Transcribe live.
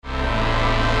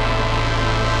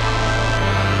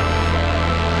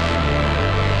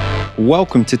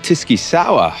Welcome to Tysky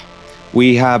Sour.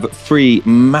 We have three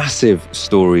massive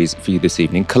stories for you this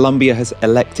evening. Colombia has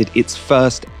elected its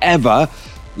first ever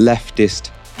leftist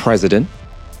president.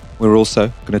 We're also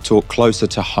going to talk closer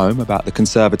to home about the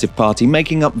Conservative Party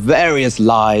making up various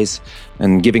lies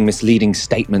and giving misleading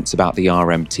statements about the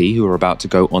RMT, who are about to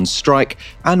go on strike.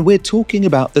 And we're talking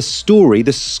about the story,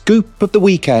 the scoop of the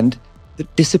weekend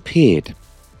that disappeared.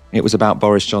 It was about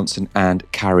Boris Johnson and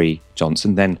Carrie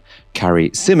Johnson, then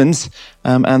Carrie Symonds,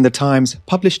 and the Times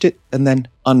published it and then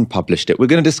unpublished it. We're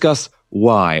going to discuss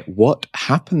why, what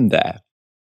happened there.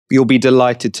 You'll be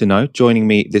delighted to know, joining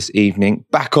me this evening,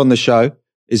 back on the show,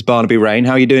 is Barnaby Raine.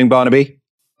 How are you doing, Barnaby?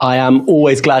 I am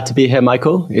always glad to be here,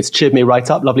 Michael. It's cheered me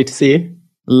right up. Lovely to see you.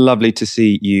 Lovely to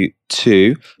see you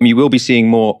too. You will be seeing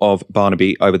more of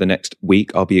Barnaby over the next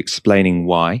week. I'll be explaining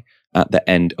why at the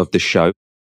end of the show.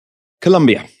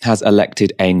 Colombia has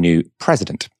elected a new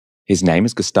president. His name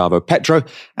is Gustavo Petro,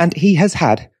 and he has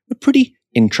had a pretty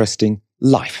interesting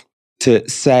life, to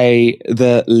say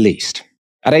the least.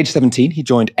 At age 17, he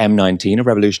joined M19, a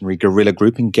revolutionary guerrilla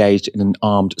group engaged in an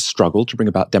armed struggle to bring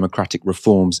about democratic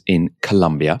reforms in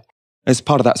Colombia. As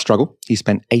part of that struggle, he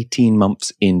spent 18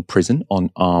 months in prison on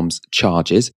arms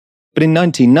charges. But in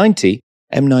 1990,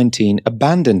 M19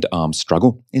 abandoned arms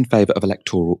struggle in favor of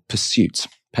electoral pursuits.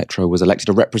 Petro was elected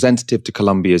a representative to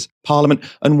Colombia's parliament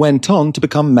and went on to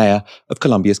become mayor of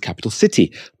Colombia's capital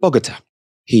city, Bogota.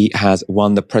 He has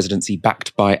won the presidency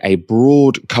backed by a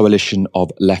broad coalition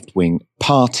of left-wing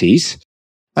parties.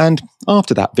 And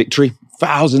after that victory,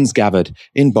 thousands gathered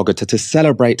in Bogota to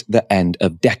celebrate the end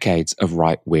of decades of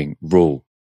right-wing rule.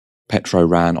 Petro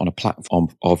ran on a platform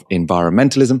of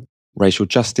environmentalism, racial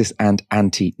justice and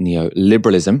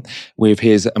anti-neoliberalism, with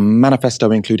his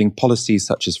manifesto including policies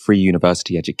such as free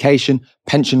university education,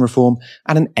 pension reform,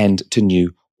 and an end to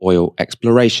new oil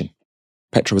exploration.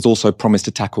 Petro has also promised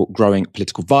to tackle growing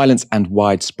political violence and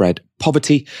widespread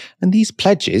poverty, and these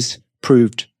pledges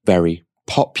proved very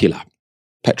popular.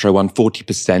 Petro won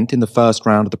 40% in the first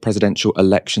round of the presidential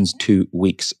elections 2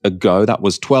 weeks ago. That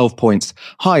was 12 points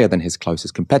higher than his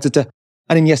closest competitor.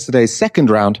 And in yesterday's second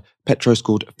round, Petro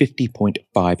scored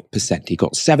 50.5%. He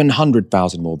got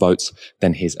 700,000 more votes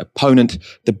than his opponent,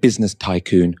 the business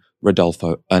tycoon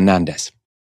Rodolfo Hernandez.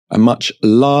 A much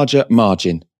larger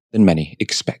margin than many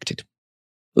expected.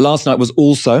 Last night was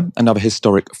also another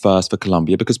historic first for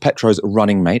Colombia because Petro's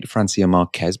running mate, Francia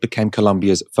Marquez, became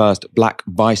Colombia's first black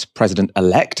vice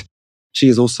president-elect. She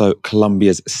is also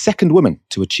Colombia's second woman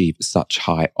to achieve such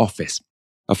high office.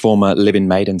 A former live-in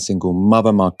maid and single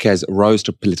mother, Marquez rose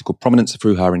to political prominence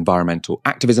through her environmental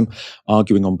activism,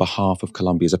 arguing on behalf of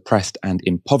Colombia's oppressed and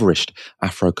impoverished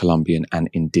Afro-Colombian and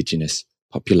indigenous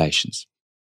populations.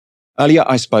 Earlier,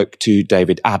 I spoke to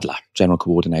David Adler, General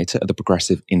Coordinator at the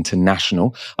Progressive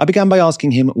International. I began by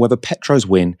asking him whether Petro's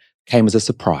win came as a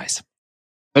surprise.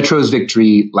 Petro's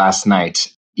victory last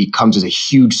night, it comes as a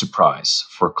huge surprise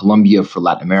for Colombia, for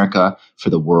Latin America, for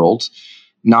the world,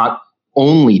 not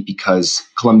only because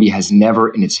Colombia has never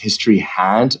in its history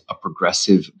had a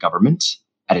progressive government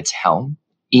at its helm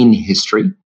in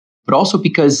history, but also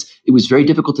because it was very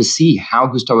difficult to see how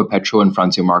Gustavo Petro and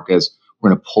Francia Marquez were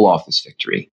going to pull off this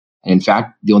victory. And in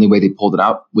fact, the only way they pulled it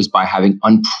out was by having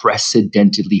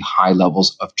unprecedentedly high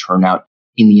levels of turnout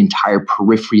in the entire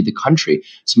periphery of the country,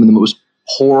 some of the most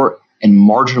poor and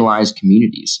marginalized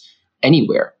communities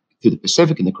anywhere through the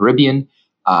Pacific and the Caribbean,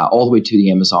 all the way to the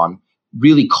Amazon,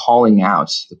 really calling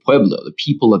out the pueblo, the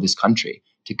people of this country,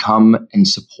 to come and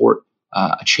support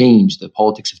a change, the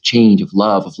politics of change, of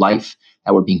love, of life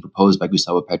that were being proposed by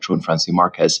Gustavo Petro and Francia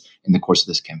Marquez in the course of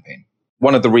this campaign.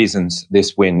 One of the reasons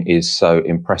this win is so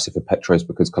impressive for Petro is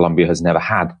because Colombia has never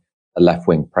had a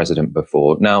left-wing president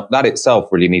before. Now, that itself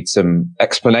really needs some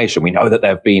explanation. We know that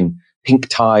there have been pink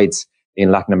tides in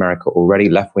Latin America already,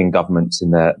 left-wing governments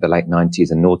in the late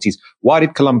 90s and noughties. Why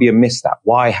did Colombia miss that?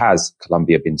 Why has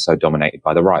Colombia been so dominated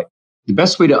by the right? The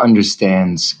best way to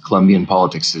understand Colombian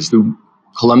politics is through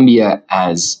Colombia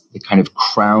as the kind of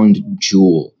crowned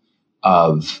jewel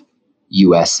of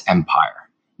U.S. empire,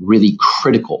 really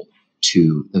critical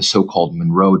to the so-called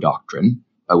Monroe Doctrine,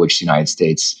 by which the United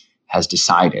States has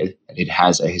decided that it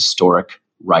has a historic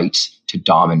right to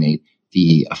dominate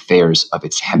the affairs of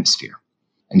its hemisphere.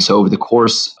 And so over the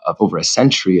course of over a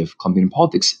century of Colombian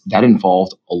politics, that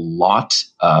involved a lot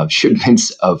of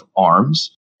shipments of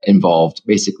arms, involved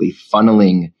basically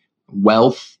funneling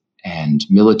wealth and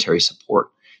military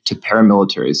support to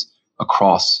paramilitaries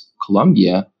across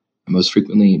Colombia, most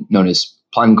frequently known as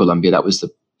Plan Colombia. That was the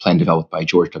plan developed by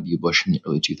George W. Bush in the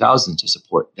early 2000s to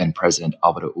support then President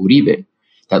Álvaro Uribe,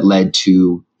 that led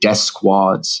to death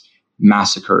squads,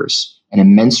 massacres, and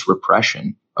immense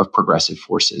repression of progressive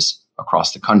forces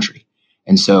across the country.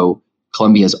 And so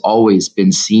Colombia has always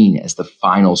been seen as the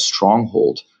final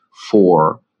stronghold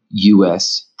for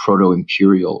U.S.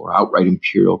 proto-imperial or outright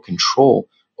imperial control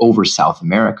over South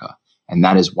America. And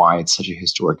that is why it's such a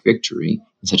historic victory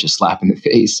and such a slap in the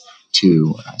face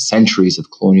to centuries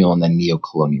of colonial and then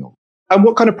neo-colonial. And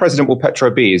what kind of president will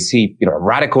Petro be? Is he, a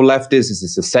radical leftist? Is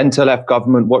this a center-left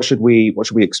government? What should we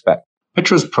expect?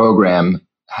 Petro's program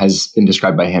has been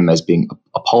described by him as being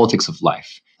a politics of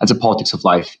life. That's a politics of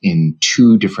life in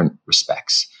two different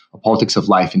respects. A politics of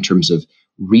life in terms of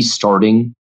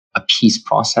restarting a peace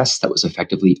process that was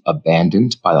effectively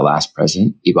abandoned by the last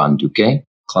president, Iván Duque.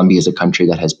 Colombia is a country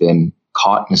that has been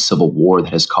caught in a civil war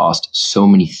that has cost so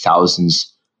many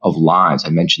thousands of lives. I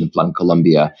mentioned the Plan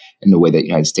Colombia and the way that the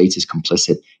United States is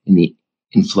complicit in the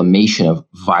inflammation of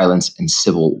violence and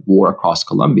civil war across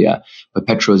Colombia. But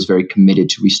Petro is very committed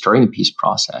to restarting the peace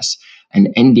process and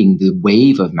ending the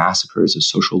wave of massacres of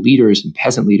social leaders and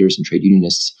peasant leaders and trade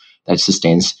unionists that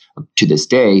sustains to this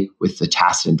day with the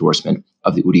tacit endorsement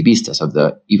of the Uribistas, of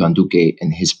the Iván Duque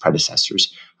and his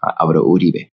predecessors, Álvaro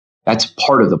Uribe. That's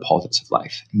part of the politics of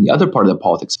life. And the other part of the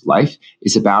politics of life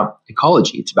is about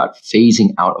ecology. It's about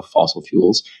phasing out of fossil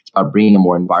fuels. It's about bringing a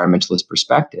more environmentalist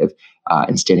perspective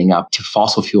and standing up to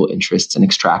fossil fuel interests and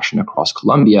extraction across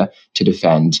Colombia to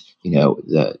defend,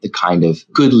 the kind of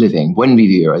good living, buen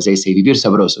vivir, as they say, vivir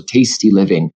sabroso, tasty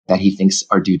living that he thinks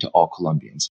are due to all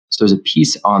Colombians. So there's a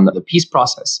piece on the peace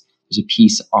process. There's a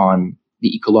piece on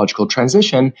the ecological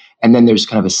transition. And then there's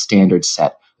kind of a standard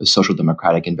set of social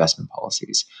democratic investment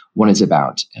policies. One is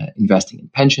about investing in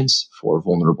pensions for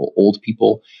vulnerable old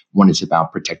people. One is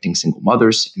about protecting single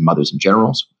mothers and mothers in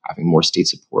general, so having more state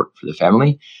support for the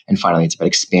family. And finally, it's about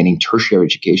expanding tertiary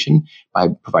education by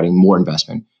providing more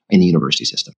investment in the university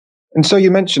system. And so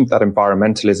you mentioned that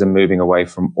environmentalism moving away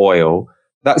from oil.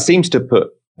 That seems to put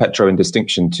Petro in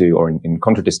distinction to, or in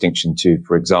contradistinction to,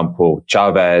 for example,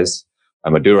 Chavez,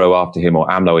 Maduro after him, or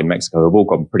AMLO in Mexico have all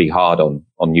gone pretty hard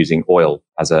on using oil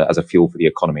as a fuel for the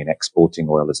economy and exporting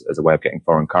oil as a way of getting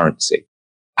foreign currency.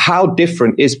 How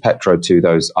different is Petro to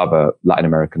those other Latin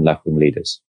American left-wing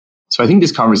leaders? So I think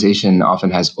this conversation often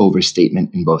has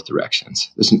overstatement in both directions.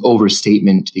 There's an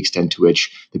overstatement to the extent to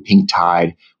which the pink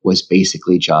tide was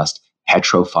basically just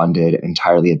Petro-funded,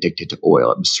 entirely addicted to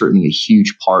oil. It was certainly a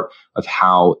huge part of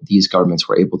how these governments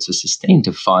were able to sustain,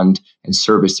 to fund and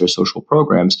service their social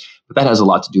programs. But that has a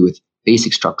lot to do with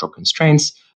basic structural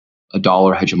constraints, a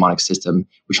dollar hegemonic system,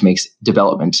 which makes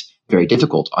development very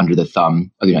difficult under the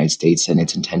thumb of the United States and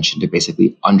its intention to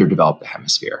basically underdevelop the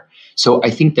hemisphere. So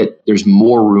I think that there's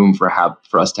more room for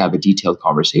us to have a detailed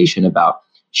conversation about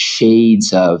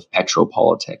shades of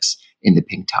petropolitics in the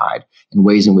pink tide and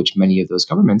ways in which many of those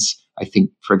governments, I think,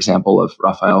 for example, of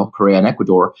Rafael Correa in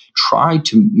Ecuador, tried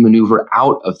to maneuver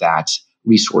out of that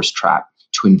resource trap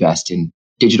to invest in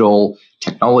digital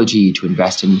technology, to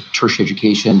invest in tertiary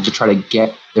education, to try to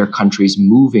get their countries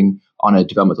moving on a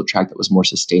developmental track that was more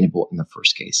sustainable in the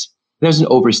first case. There's an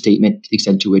overstatement to the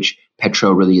extent to which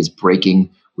Petro really is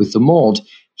breaking with the mold.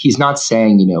 He's not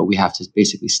saying, we have to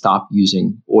basically stop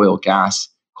using oil, gas,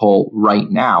 coal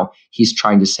right now. He's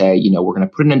trying to say, we're going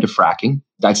to put an end to fracking.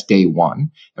 That's day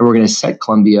one. And we're going to set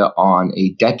Colombia on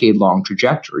a decade-long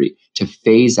trajectory to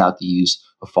phase out the use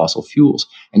of fossil fuels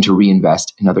and to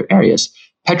reinvest in other areas.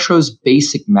 Petro's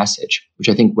basic message, which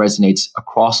I think resonates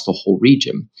across the whole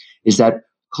region, is that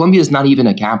Colombia is not even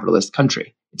a capitalist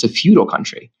country. It's a feudal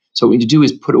country. So what we need to do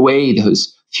is put away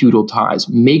those feudal ties,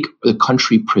 make the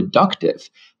country productive,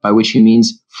 by which he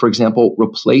means, for example,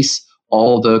 replace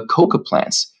all the coca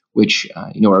plants, which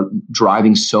are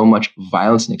driving so much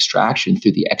violence and extraction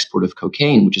through the export of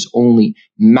cocaine, which has only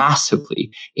massively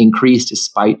increased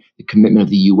despite the commitment of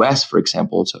the U.S., for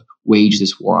example, to wage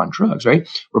this war on drugs, right?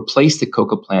 Replace the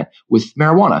coca plant with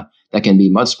marijuana that can be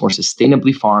much more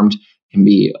sustainably farmed, can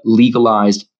be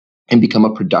legalized, and become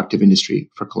a productive industry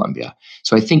for Colombia.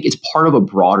 So I think it's part of a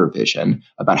broader vision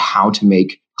about how to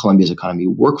make Colombia's economy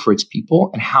work for its people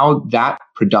and how that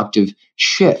productive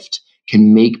shift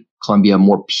can make Colombia a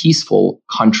more peaceful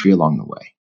country along the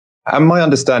way. And my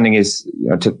understanding is,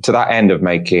 to that end of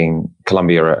making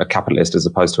Colombia a capitalist as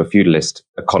opposed to a feudalist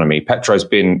economy, Petro's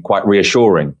been quite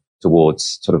reassuring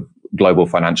towards sort of global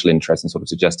financial interests and sort of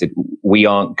suggested we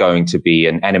aren't going to be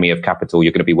an enemy of capital.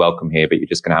 You're going to be welcome here, but you're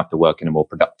just going to have to work in a more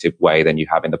productive way than you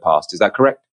have in the past. Is that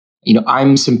correct?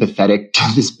 I'm sympathetic to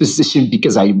this position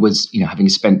because I was, having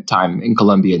spent time in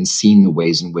Colombia and seen the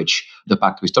ways in which the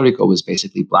Pacto Histórico was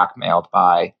basically blackmailed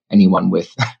by anyone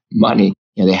with money.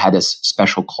 They had this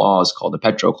special clause called the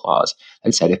Petro clause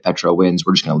that said if Petro wins,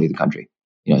 we're just going to leave the country.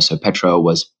 So Petro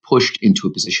was pushed into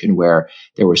a position where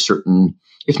there were certain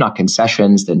if not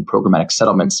concessions, then programmatic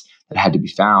settlements that had to be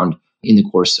found in the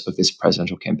course of this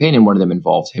presidential campaign. And one of them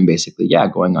involved him basically,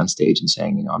 going on stage and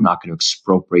saying, I'm not going to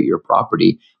expropriate your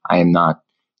property. I am not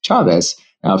Chavez.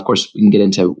 Now, of course, we can get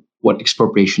into what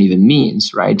expropriation even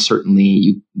means, right? Certainly,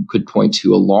 you could point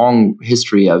to a long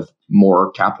history of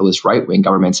more capitalist right-wing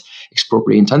governments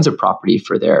expropriating tons of property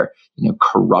for their,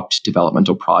 corrupt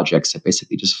developmental projects that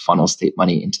basically just funnel state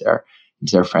money into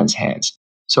their friends' hands.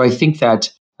 So I think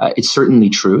that it's certainly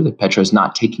true that Petro is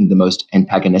not taking the most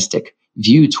antagonistic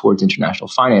view towards international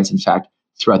finance. In fact,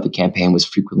 throughout the campaign was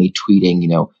frequently tweeting,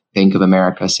 Bank of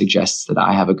America suggests that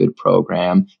I have a good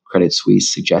program. Credit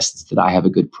Suisse suggests that I have a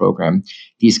good program,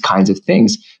 these kinds of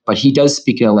things. But he does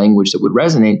speak in a language that would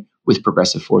resonate with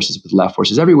progressive forces, with left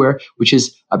forces everywhere, which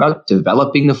is about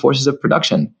developing the forces of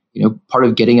production. Part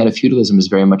of getting out of feudalism is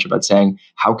very much about saying,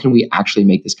 how can we actually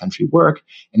make this country work?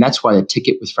 And that's why the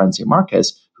ticket with Francia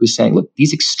Marquez, who's saying, look,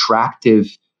 these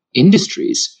extractive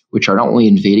industries, which are not only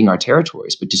invading our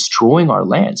territories, but destroying our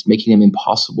lands, making them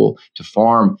impossible to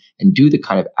farm and do the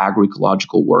kind of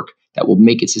agroecological work that will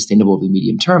make it sustainable over the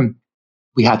medium term,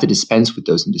 we have to dispense with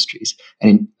those industries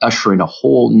and usher in a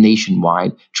whole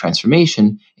nationwide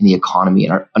transformation in the economy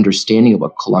and our understanding of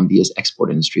what Colombia's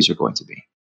export industries are going to be.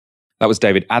 That was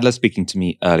David Adler speaking to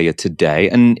me earlier today.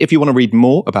 And if you want to read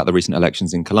more about the recent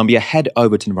elections in Colombia, head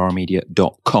over to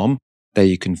novaramedia.com. There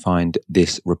you can find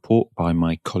this report by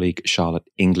my colleague Charlotte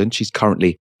England. She's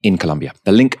currently in Colombia.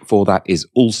 The link for that is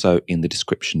also in the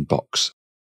description box.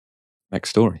 Next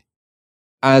story.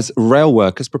 As rail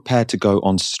workers prepare to go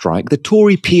on strike, the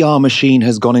Tory PR machine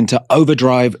has gone into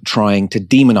overdrive trying to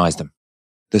demonize them.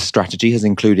 The strategy has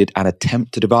included an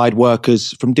attempt to divide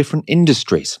workers from different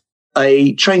industries.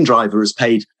 A train driver is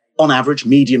paid, on average,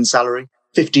 medium salary,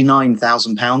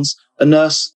 £59,000. A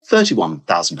nurse,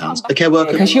 £31,000. A care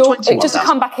worker, £21,000. Just to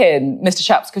come back in, Mr.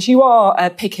 Shapps, because you are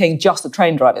picking just the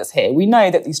train drivers here. We know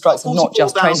that these strikes are not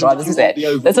just train drivers, is it?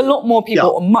 There's a lot more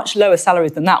people on much lower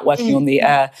salaries than that working on the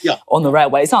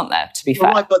railways, aren't there, to be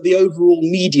fair? Right, but the overall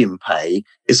median pay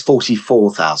is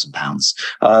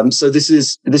 £44,000. So this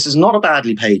is not a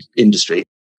badly paid industry.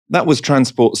 That was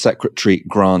Transport Secretary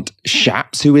Grant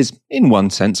Shapps, who is, in one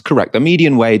sense, correct. The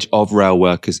median wage of rail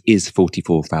workers is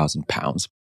 £44,000.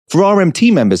 For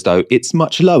RMT members, though, it's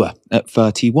much lower at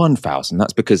 £31,000.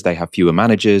 That's because they have fewer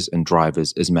managers and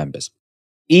drivers as members.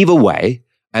 Either way,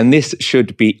 and this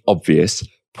should be obvious,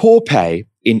 poor pay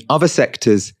in other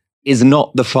sectors is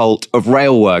not the fault of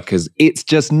rail workers. It's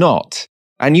just not.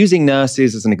 And using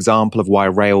nurses as an example of why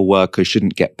rail workers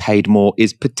shouldn't get paid more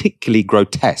is particularly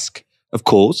grotesque. Of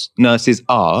course, nurses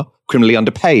are criminally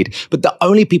underpaid, but the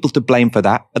only people to blame for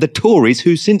that are the Tories,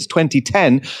 who since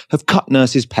 2010 have cut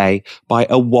nurses' pay by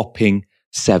a whopping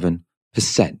 7%.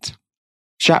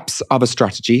 Shapps' other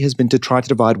strategy has been to try to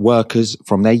divide workers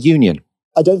from their union.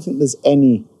 I don't think there's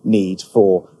any need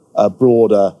for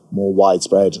broader, more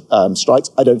widespread strikes.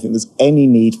 I don't think there's any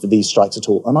need for these strikes at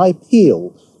all. And I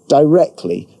appeal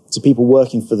directly to people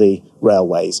working for the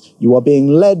railways. You are being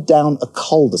led down a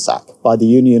cul-de-sac by the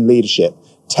union leadership,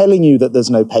 telling you that there's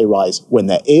no pay rise when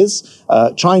there is,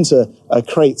 trying to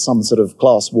create some sort of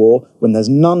class war when there's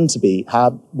none to be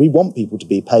had. We want people to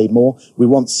be paid more. We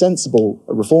want sensible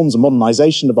reforms and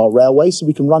modernisation of our railways so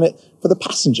we can run it for the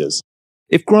passengers.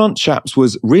 If Grant Shapps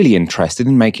was really interested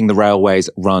in making the railways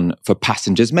run for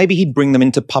passengers, maybe he'd bring them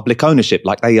into public ownership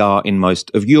like they are in most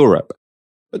of Europe.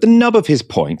 But the nub of his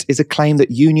point is a claim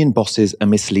that union bosses are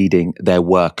misleading their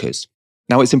workers.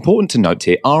 Now, it's important to note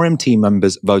here, RMT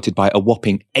members voted by a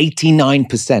whopping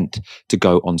 89% to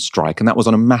go on strike, and that was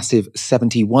on a massive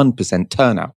 71%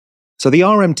 turnout. So the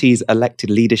RMT's elected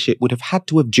leadership would have had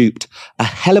to have duped a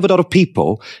hell of a lot of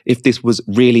people if this was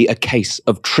really a case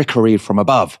of trickery from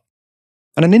above.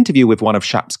 And an interview with one of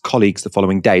Shapps' colleagues the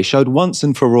following day showed once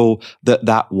and for all that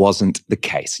that wasn't the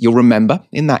case. You'll remember,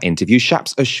 in that interview,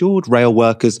 Shapps assured rail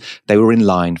workers they were in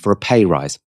line for a pay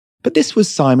rise. But this was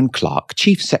Simon Clarke,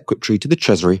 Chief Secretary to the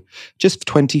Treasury, just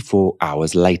 24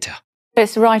 hours later.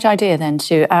 It's the right idea then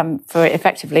for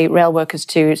effectively rail workers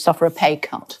to suffer a pay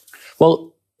cut. Well,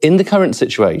 in the current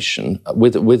situation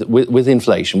with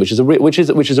inflation, which is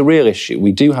a real issue,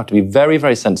 we do have to be very,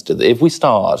 very sensitive that if we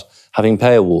start having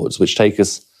pay awards which take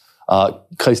us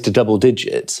close to double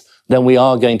digits, then we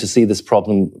are going to see this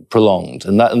problem prolonged,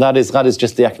 and that is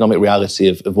just the economic reality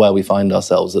of where we find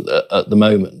ourselves at the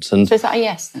moment. And so is that a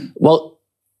yes then? Well,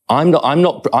 I'm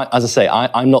not. As I say,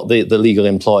 I'm not the legal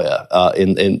employer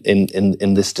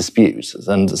in this dispute,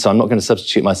 and so I'm not going to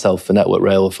substitute myself for Network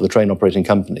Rail or for the train operating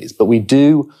companies. But we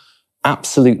do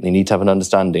absolutely need to have an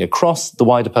understanding across the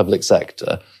wider public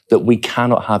sector that we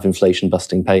cannot have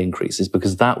inflation-busting pay increases,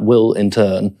 because that will, in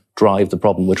turn, drive the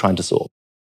problem we're trying to solve.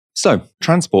 So,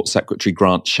 Transport Secretary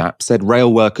Grant Shapps said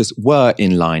rail workers were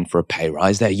in line for a pay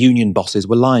rise. Their union bosses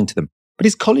were lying to them. But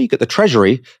his colleague at the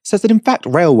Treasury says that, in fact,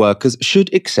 rail workers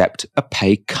should accept a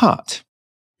pay cut.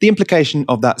 The implication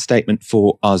of that statement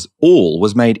for us all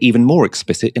was made even more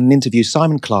explicit in an interview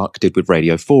Simon Clarke did with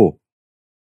Radio 4.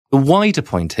 The wider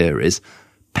point here is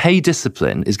pay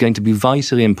discipline is going to be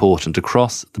vitally important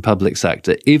across the public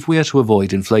sector if we are to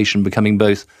avoid inflation becoming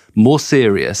both more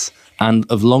serious and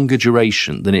of longer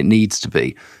duration than it needs to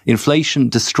be. Inflation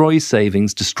destroys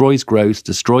savings, destroys growth,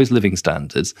 destroys living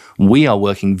standards. We are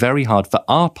working very hard for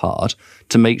our part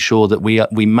to make sure that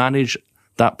we manage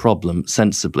that problem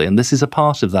sensibly, and this is a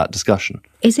part of that discussion.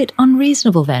 Is it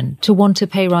unreasonable then to want a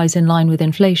pay rise in line with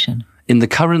inflation? In the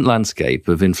current landscape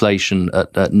of inflation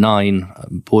at 9,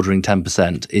 bordering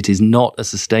 10%, it is not a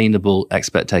sustainable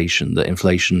expectation that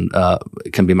inflation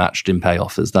can be matched in pay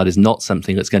offers. That is not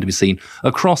something that's going to be seen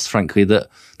across, frankly, the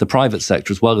private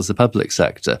sector as well as the public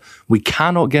sector. We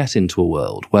cannot get into a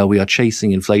world where we are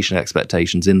chasing inflation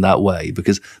expectations in that way,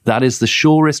 because that is the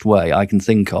surest way I can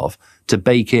think of to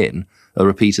bake in a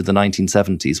repeat of the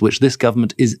 1970s, which this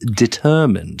government is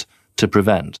determined to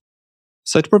prevent.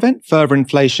 So to prevent further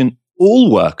inflation,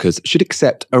 all workers should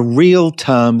accept a real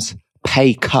terms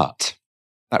pay cut.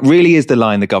 That really is the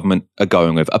line the government are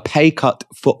going with, a pay cut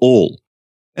for all.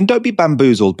 And don't be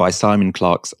bamboozled by Simon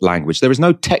Clarke's language. There is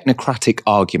no technocratic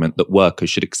argument that workers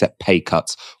should accept pay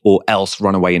cuts or else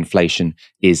runaway inflation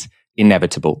is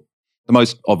inevitable. The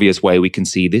most obvious way we can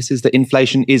see this is that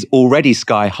inflation is already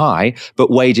sky high,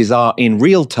 but wages are in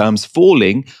real terms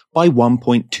falling by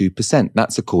 1.2%.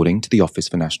 That's according to the Office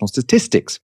for National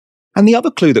Statistics. And the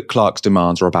other clue that Clarke's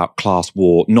demands are about class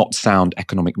war, not sound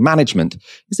economic management,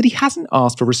 is that he hasn't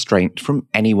asked for restraint from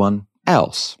anyone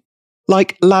else.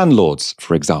 Like landlords,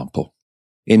 for example.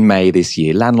 In May this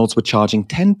year, landlords were charging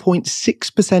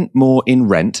 10.6% more in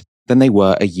rent than they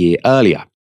were a year earlier.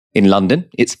 In London,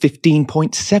 it's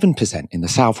 15.7%. In the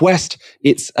southwest,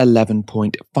 it's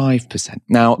 11.5%.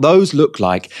 Now, those look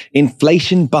like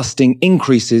inflation-busting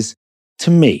increases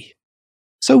to me.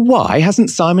 So why hasn't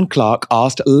Simon Clarke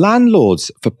asked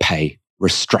landlords for pay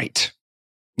restraint?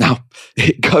 Now,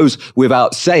 it goes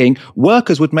without saying,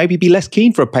 workers would maybe be less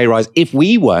keen for a pay rise if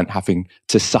we weren't having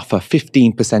to suffer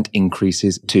 15%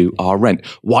 increases to our rent.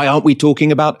 Why aren't we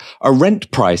talking about a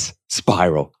rent price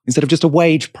spiral instead of just a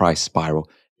wage price spiral?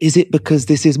 Is it because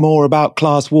this is more about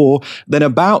class war than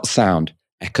about sound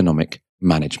economic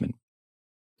management?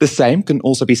 The same can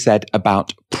also be said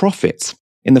about profits.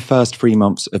 In the first 3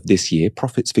 months of this year,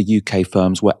 profits for UK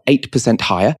firms were 8%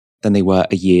 higher than they were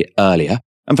a year earlier.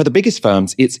 And for the biggest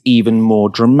firms, it's even more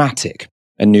dramatic.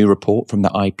 A new report from the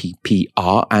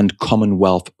IPPR and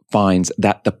Commonwealth finds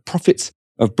that the profits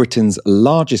of Britain's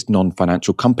largest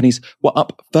non-financial companies were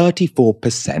up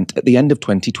 34% at the end of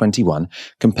 2021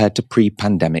 compared to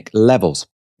pre-pandemic levels.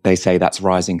 They say that's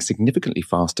rising significantly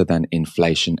faster than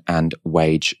inflation and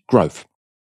wage growth.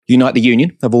 Unite the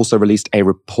Union have also released a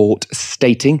report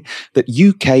stating that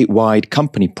UK-wide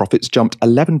company profits jumped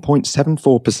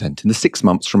 11.74% in the 6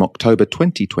 months from October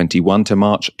 2021 to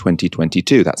March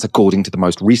 2022. That's according to the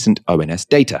most recent ONS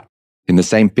data. In the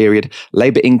same period,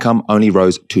 labour income only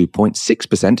rose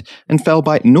 2.6% and fell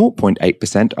by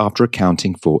 0.8% after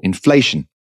accounting for inflation.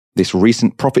 This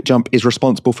recent profit jump is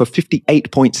responsible for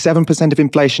 58.7% of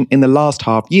inflation in the last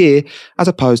half year, as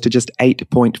opposed to just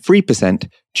 8.3%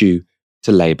 due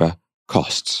to labour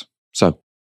costs. So,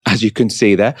 as you can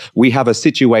see there, we have a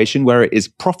situation where it is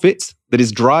profits that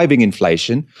is driving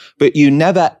inflation, but you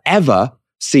never ever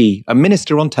see a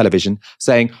minister on television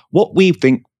saying what we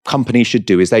think companies should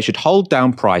do is they should hold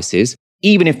down prices,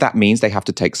 even if that means they have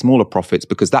to take smaller profits,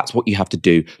 because that's what you have to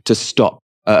do to stop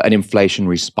an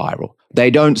inflationary spiral.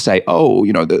 They don't say,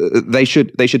 they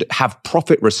should have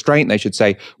profit restraint. They should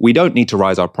say, we don't need to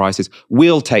rise our prices.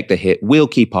 We'll take the hit. We'll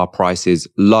keep our prices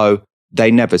low. They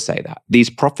never say that. These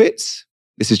profits,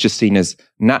 this is just seen as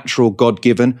natural,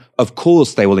 God-given. Of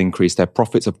course, they will increase their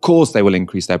profits. Of course, they will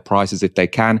increase their prices if they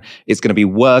can. It's going to be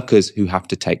workers who have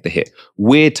to take the hit.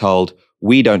 We're told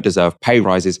we don't deserve pay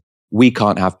rises. We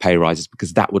can't have pay rises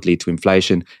because that would lead to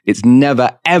inflation. It's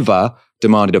never, ever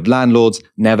demanded of landlords,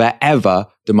 never, ever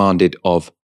demanded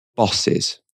of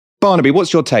bosses. Barnaby,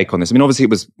 what's your take on this? I mean, obviously it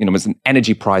was an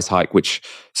energy price hike which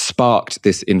sparked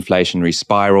this inflationary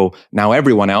spiral. Now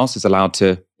everyone else is allowed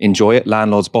to enjoy it.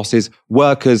 Landlords, bosses,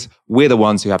 workers, we're the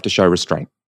ones who have to show restraint.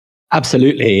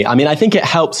 Absolutely. I mean, I think it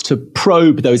helps to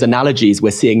probe those analogies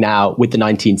we're seeing now with the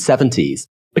 1970s.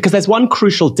 Because there's one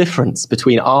crucial difference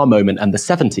between our moment and the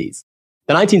 70s.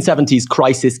 The 1970s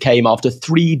crisis came after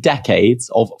 3 decades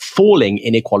of falling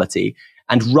inequality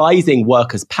and rising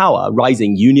workers' power,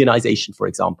 rising unionization, for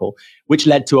example, which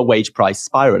led to a wage price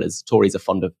spiral, as Tories are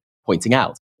fond of pointing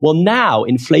out. Well, now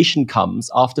inflation comes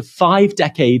after 5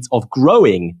 decades of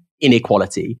growing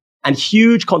inequality and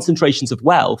huge concentrations of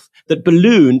wealth that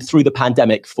ballooned through the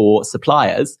pandemic for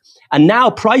suppliers. And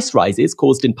now price rises,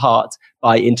 caused in part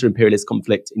by inter-imperialist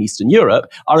conflict in Eastern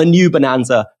Europe, are a new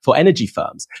bonanza for energy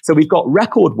firms. So we've got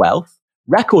record wealth,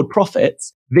 record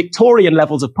profits, Victorian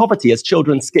levels of poverty as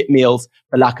children skip meals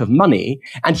for lack of money.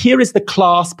 And here is the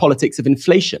class politics of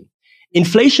inflation.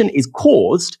 Inflation is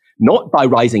caused not by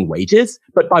rising wages,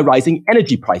 but by rising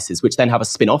energy prices, which then have a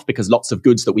spin-off because lots of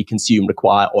goods that we consume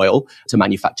require oil to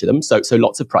manufacture them. So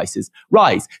lots of prices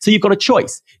rise. So you've got a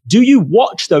choice. Do you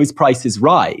watch those prices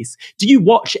rise? Do you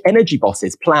watch energy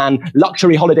bosses plan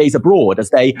luxury holidays abroad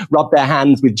as they rub their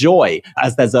hands with joy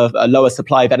as there's a lower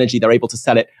supply of energy, they're able to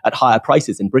sell it at higher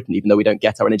prices in Britain, even though we don't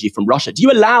get our energy from Russia? Do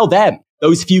you allow them,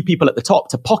 those few people at the top,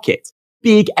 to pocket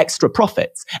big extra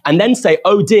profits and then say,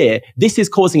 oh dear, this is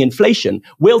causing inflation?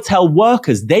 We'll tell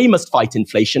workers they must fight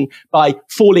inflation by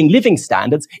falling living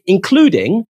standards,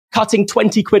 including cutting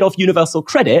 20 quid off universal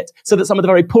credit so that some of the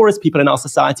very poorest people in our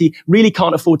society really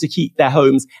can't afford to keep their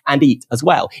homes and eat as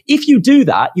well. If you do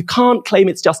that, you can't claim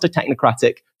it's just a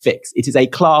technocratic fix. It is a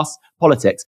class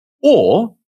politics.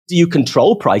 Or do you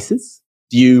control prices?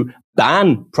 Do you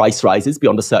ban price rises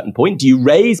beyond a certain point? Do you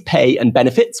raise pay and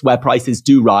benefits where prices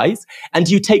do rise? And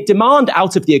do you take demand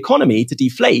out of the economy to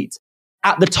deflate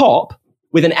at the top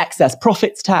with an excess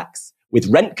profits tax, with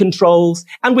rent controls,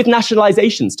 and with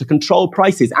nationalizations to control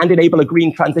prices and enable a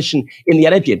green transition in the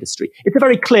energy industry? It's a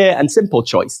very clear and simple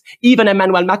choice. Even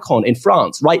Emmanuel Macron in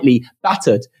France, rightly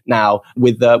battered now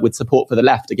with support for the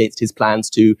left against his plans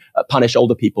to punish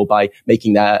older people by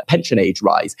making their pension age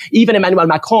rise. Even Emmanuel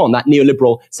Macron, that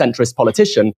neoliberal centrist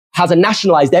politician, has a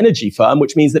nationalized energy firm,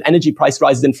 which means that energy price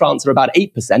rises in France are about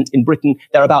 8%. In Britain,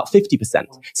 they're about 50%.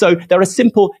 So there are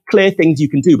simple, clear things you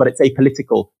can do, but it's a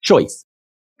political choice.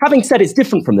 Having said it's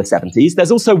different from the 70s, there's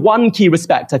also one key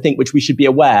respect, I think, which we should be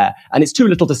aware, and it's too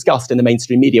little discussed in the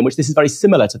mainstream media, in which this is very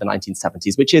similar to the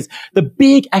 1970s, which is the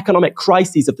big economic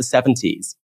crises of the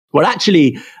 70s were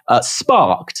actually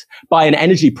sparked by an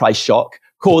energy price shock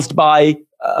caused by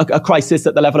a crisis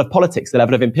at the level of politics, the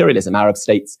level of imperialism, Arab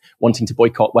states wanting to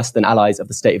boycott Western allies of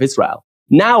the State of Israel.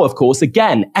 Now, of course,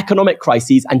 again, economic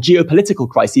crises and geopolitical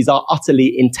crises are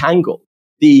utterly entangled.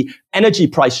 The energy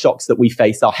price shocks that we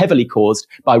face are heavily caused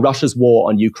by Russia's war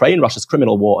on Ukraine, Russia's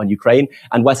criminal war on Ukraine,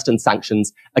 and Western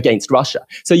sanctions against Russia.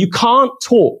 So you can't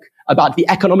talk about the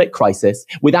economic crisis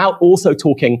without also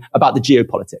talking about the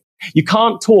geopolitics. You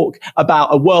can't talk about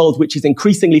a world which is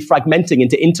increasingly fragmenting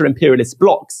into inter-imperialist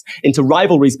blocs, into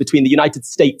rivalries between the United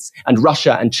States and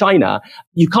Russia and China.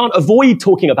 You can't avoid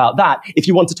talking about that if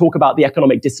you want to talk about the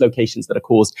economic dislocations that are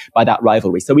caused by that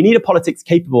rivalry. So we need a politics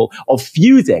capable of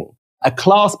fusing a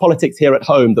class politics here at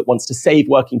home that wants to save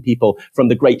working people from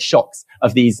the great shocks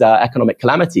of these economic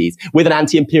calamities, with an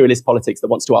anti-imperialist politics that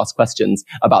wants to ask questions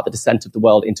about the descent of the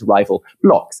world into rival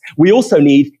blocs. We also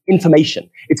need information.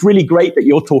 It's really great that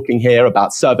you're talking here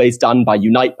about surveys done by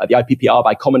Unite, by the IPPR,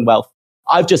 by Commonwealth.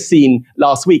 I've just seen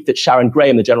last week that Sharon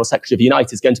Graham, the General Secretary of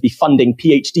Unite, is going to be funding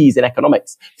PhDs in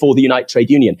economics for the Unite Trade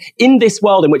Union. In this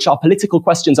world in which our political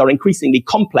questions are increasingly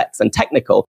complex and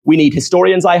technical, we need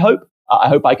historians, I hope. I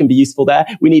hope I can be useful there.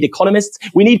 We need economists.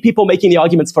 We need people making the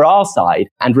arguments for our side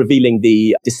and revealing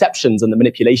the deceptions and the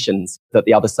manipulations that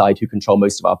the other side, who control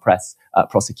most of our press,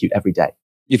 prosecute every day.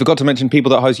 You forgot to mention people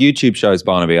that host YouTube shows,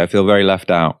 Barnaby. I feel very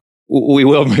left out. We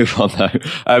will move on,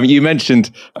 though. You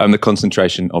mentioned the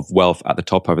concentration of wealth at the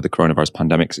top over the coronavirus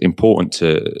pandemic. It's important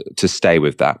to stay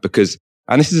with that because,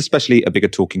 and this is especially a bigger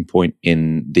talking point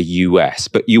in the US,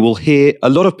 but you will hear a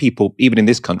lot of people, even in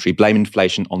this country, blame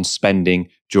inflation on spending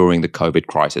during the COVID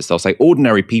crisis. They'll say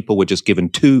ordinary people were just given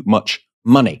too much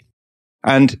money.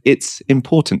 And it's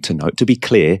important to note, to be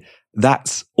clear,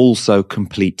 that's also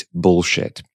complete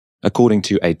bullshit. According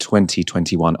to a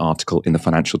 2021 article in the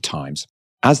Financial Times,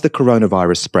 as the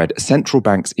coronavirus spread, central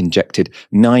banks injected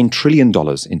 $9 trillion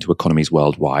into economies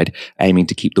worldwide, aiming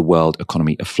to keep the world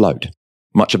economy afloat.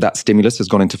 Much of that stimulus has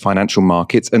gone into financial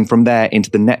markets and from there into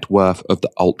the net worth of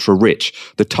the ultra-rich.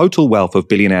 The total wealth of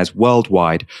billionaires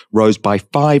worldwide rose by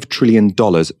 $5 trillion to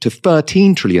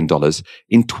 $13 trillion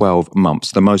in 12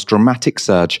 months, the most dramatic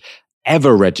surge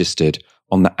ever registered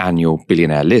on the annual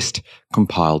billionaire list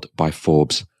compiled by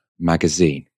Forbes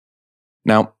magazine.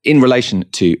 Now, in relation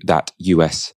to that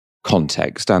US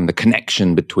context and the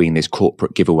connection between this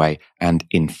corporate giveaway and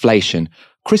inflation,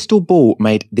 Crystal Ball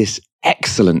made this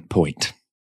excellent point.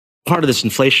 Part of this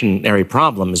inflationary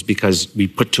problem is because we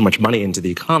put too much money into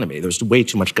the economy. There's way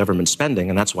too much government spending,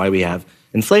 and that's why we have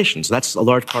inflation. So that's a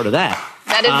large part of that.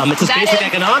 It's just basic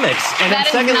economics. And that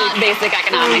is not basic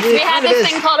economics. We had this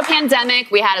thing called a pandemic.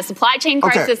 We had a supply chain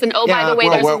crisis. And by the way,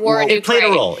 there's a war in Ukraine. It played a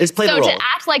role. So to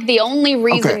act like the only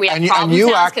reason we have problems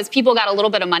now is because people got a little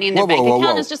bit of money in their bank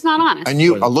account is just not honest. And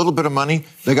a little bit of money,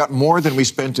 they got more than we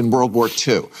spent in World War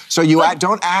II. So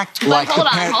don't act like hold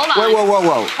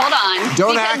on.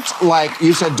 Don't act like,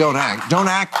 you said don't act. Don't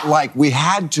act like we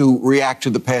had to react to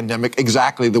the pandemic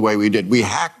exactly the way we did. We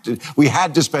had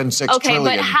to spend $6 trillion.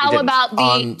 Okay, but how about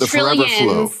the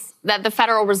trillions that the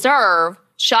Federal Reserve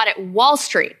shot at Wall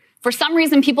Street? For some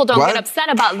reason, people don't get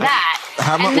upset about that.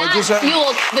 How much? What did you say?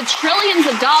 Fueled the trillions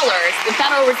of dollars the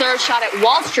Federal Reserve shot at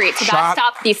Wall Street to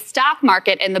backstop the stock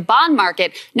market and the bond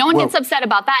market. No one gets upset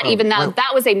about that, even though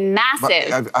that was a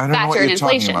massive I don't know what you're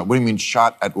talking about. What do you mean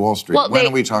shot at Wall Street? When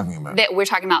are we talking about? We're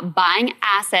talking about buying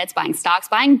assets, buying stocks,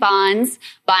 buying bonds,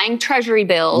 buying treasury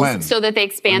bills so that they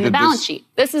expand the balance sheet.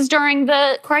 This is during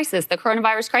the crisis, the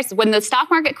coronavirus crisis. When the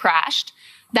stock market crashed,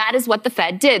 that is what the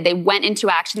Fed did. They went into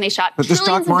action. They shot trillions of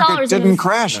dollars. But the stock market didn't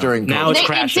crash during COVID. Now it's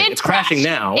crashing. It's crashing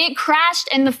now. It crashed,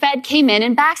 and the Fed came in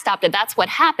and backstopped it. That's what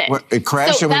happened. It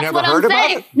crashed, and we never heard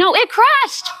about it? No, it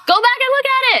crashed. Go back and look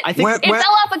at it. It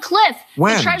fell off a cliff.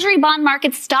 When? The Treasury bond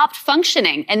market stopped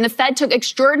functioning, and the Fed took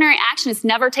extraordinary action. It's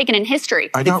never taken in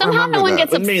history. Somehow no one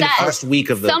gets upset. The first week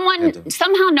of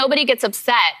Somehow nobody gets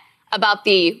upset about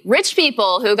the rich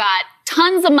people who got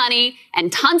tons of money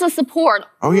and tons of support,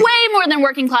 way more than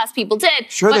working class people did.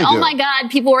 But my God,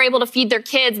 people were able to feed their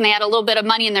kids and they had a little bit of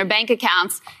money in their bank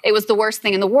accounts. It was the worst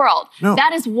thing in the world. No.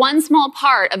 That is one small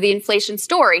part of the inflation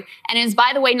story. And it is,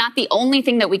 by the way, not the only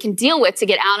thing that we can deal with to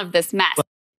get out of this mess.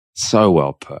 So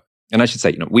well put. And I should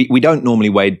say, we don't normally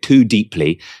wade too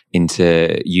deeply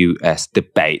into US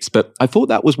debates, but I thought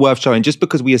that was worth showing just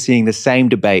because we are seeing the same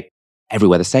debate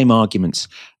everywhere, the same arguments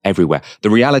everywhere. The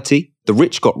reality, the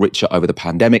rich got richer over the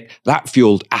pandemic. That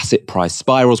fueled asset price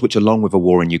spirals, which along with a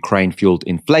war in Ukraine fueled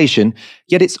inflation.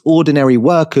 Yet it's ordinary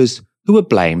workers who are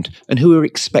blamed and who are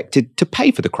expected to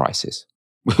pay for the crisis.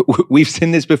 We've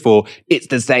seen this before. It's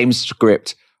the same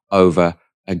script over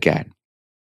again.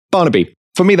 Barnaby,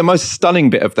 for me, the most stunning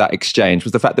bit of that exchange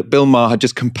was the fact that Bill Maher had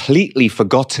just completely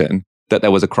forgotten that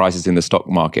there was a crisis in the stock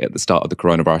market at the start of the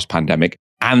coronavirus pandemic,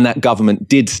 and that government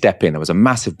did step in. There was a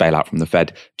massive bailout from the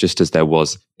Fed, just as there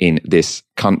was in this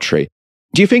country.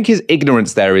 Do you think his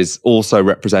ignorance there is also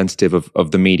representative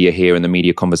of the media here and the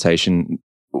media conversation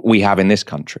we have in this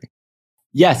country?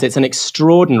 Yes, it's an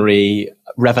extraordinary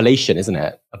revelation, isn't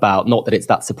it? About, not that it's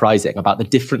that surprising, about the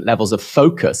different levels of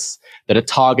focus that are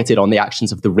targeted on the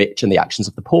actions of the rich and the actions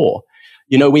of the poor.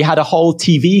 You know, we had a whole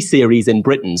TV series in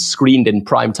Britain screened in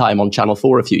prime time on Channel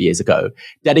 4 a few years ago,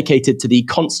 dedicated to the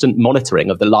constant monitoring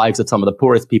of the lives of some of the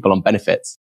poorest people on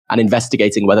benefits and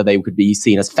investigating whether they could be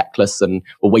seen as feckless and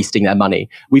were wasting their money.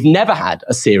 We've never had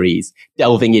a series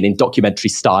delving in documentary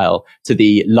style to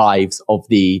the lives of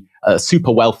the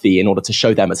super wealthy in order to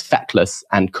show them as feckless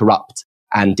and corrupt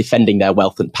and defending their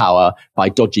wealth and power by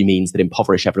dodgy means that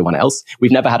impoverish everyone else.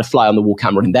 We've never had a fly-on-the-wall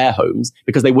camera in their homes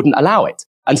because they wouldn't allow it.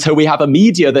 And so we have a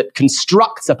media that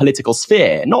constructs a political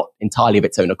sphere, not entirely of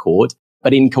its own accord,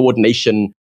 but in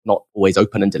coordination, not always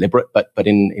open and deliberate, but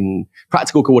in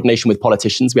practical coordination with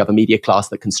politicians. We have a media class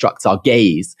that constructs our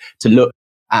gaze to look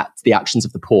at the actions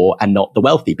of the poor and not the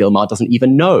wealthy. Bill Maher doesn't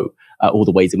even know all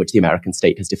the ways in which the American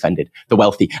state has defended the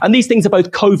wealthy. And these things are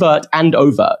both covert and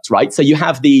overt, right? So you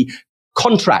have the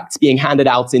contracts being handed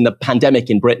out in the pandemic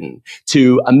in Britain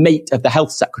to a mate of the health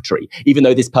secretary, even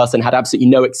though this person had absolutely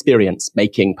no experience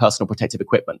making personal protective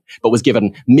equipment, but was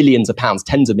given millions of pounds,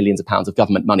 tens of millions of pounds of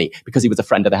government money because he was a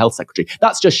friend of the health secretary.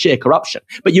 That's just sheer corruption.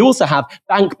 But you also have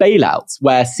bank bailouts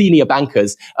where senior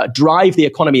bankers drive the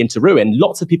economy into ruin.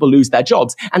 Lots of people lose their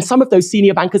jobs. And some of those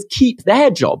senior bankers keep their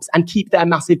jobs and keep their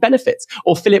massive benefits.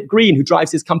 Or Philip Green, who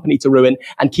drives his company to ruin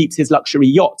and keeps his luxury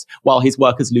yacht while his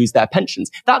workers lose their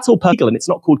pensions. That's all perfect. And it's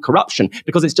not called corruption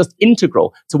because it's just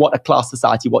integral to what a class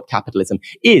society, what capitalism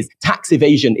is. Tax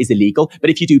evasion is illegal,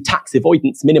 but if you do tax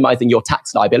avoidance, minimizing your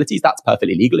tax liabilities, that's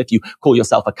perfectly legal if you call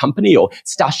yourself a company or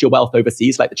stash your wealth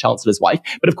overseas like the Chancellor's wife.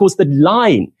 But of course, the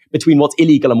line between what's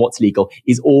illegal and what's legal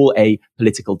is all a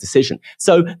political decision.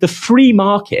 So the free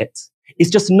market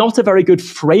is just not a very good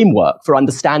framework for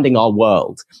understanding our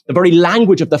world. The very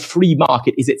language of the free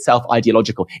market is itself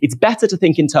ideological. It's better to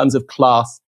think in terms of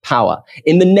class power.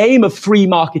 In the name of free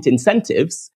market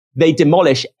incentives, they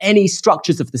demolish any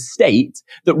structures of the state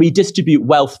that redistribute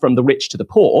wealth from the rich to the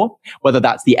poor, whether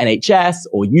that's the NHS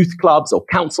or youth clubs or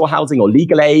council housing or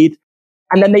legal aid.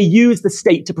 And then they use the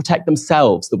state to protect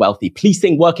themselves, the wealthy,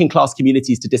 policing working class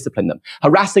communities to discipline them,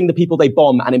 harassing the people they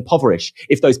bomb and impoverish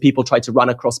if those people try to run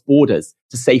across borders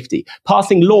to safety,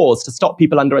 passing laws to stop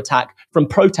people under attack from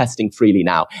protesting freely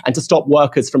now and to stop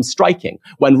workers from striking.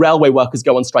 When railway workers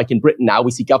go on strike in Britain now,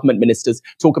 we see government ministers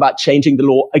talk about changing the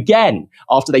law again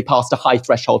after they passed a high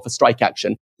threshold for strike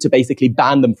action to basically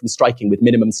ban them from striking with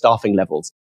minimum staffing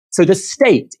levels. So the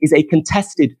state is a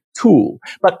contested tool.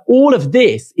 But all of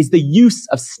this is the use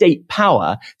of state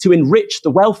power to enrich the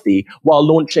wealthy while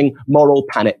launching moral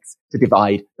panics to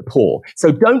divide the poor.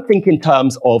 So don't think in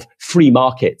terms of free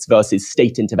markets versus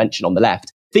state intervention on the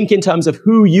left. Think in terms of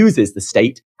who uses the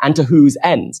state and to whose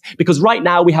ends. Because right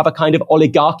now we have a kind of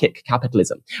oligarchic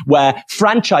capitalism where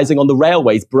franchising on the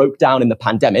railways broke down in the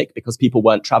pandemic because people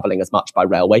weren't traveling as much by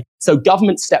railway. So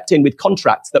government stepped in with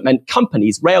contracts that meant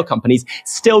companies, rail companies,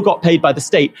 still got paid by the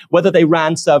state, whether they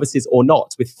ran services or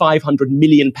not, with £500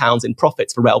 million in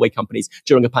profits for railway companies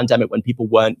during a pandemic when people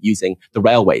weren't using the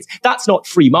railways. That's not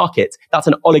free market. That's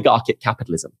an oligarchic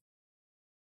capitalism.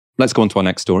 Let's go on to our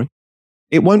next story.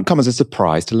 It won't come as a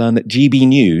surprise to learn that GB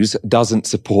News doesn't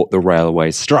support the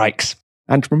railway strikes.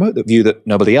 And to promote the view that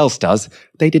nobody else does,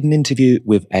 they did an interview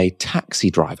with a taxi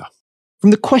driver.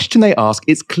 From the question they asked,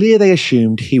 it's clear they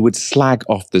assumed he would slag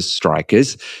off the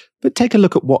strikers. But take a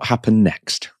look at what happened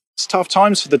next. It's tough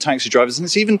times for the taxi drivers, and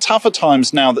it's even tougher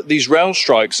times now that these rail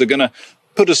strikes are going to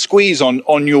put a squeeze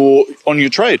on your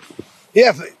trade.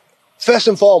 Yeah. First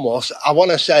and foremost, I want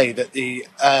to say that the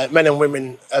men and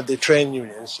women of the train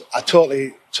unions are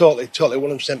totally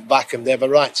 100% back them. They have a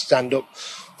right to stand up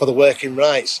for the working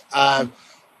rights. And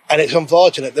it's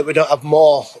unfortunate that we don't have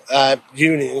more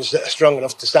unions that are strong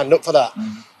enough to stand up for that.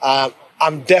 I'm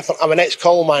an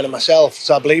ex-coal miner myself,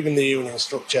 so I believe in the union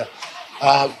structure.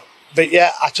 But yeah,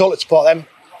 I totally support them.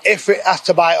 If it has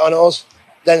to bite on us,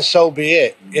 then so be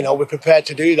it. You know, we're prepared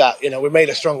to do that. You know, we made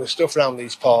the strongest stuff around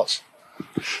these ports.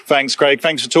 Thanks, Craig.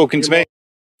 Thanks for talking to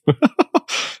me.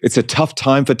 It's a tough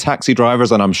time for taxi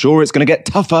drivers, and I'm sure it's going to get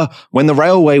tougher when the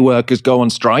railway workers go on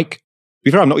strike. To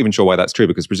be fair, I'm not even sure why that's true,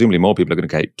 because presumably more people are going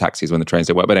to take taxis when the trains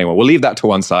don't work. But anyway, we'll leave that to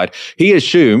one side. He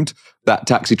assumed that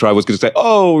taxi driver was going to say,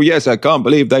 oh, yes, I can't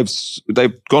believe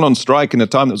they've gone on strike in a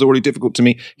time that was already difficult to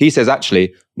me. He says,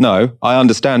 actually, no, I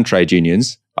understand trade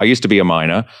unions. I used to be a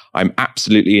miner. I'm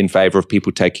absolutely in favor of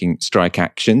people taking strike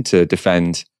action to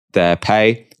defend their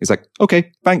pay. He's like,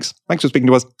 okay, thanks for speaking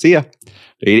to us. See ya.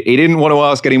 He didn't want to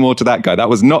ask any more to that guy. That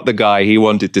was not the guy he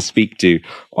wanted to speak to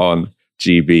on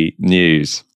GB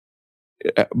News.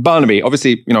 Barnaby,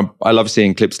 obviously, you know, I love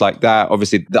seeing clips like that.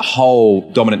 Obviously, the whole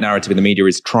dominant narrative in the media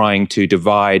is trying to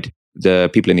divide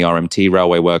the people in the RMT,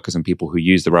 railway workers, and people who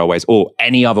use the railways, or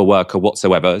any other worker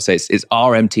whatsoever. So it's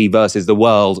RMT versus the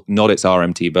world, not it's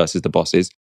RMT versus the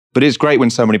bosses. But it's great when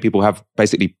so many people have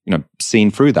basically, you know, seen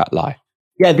through that lie.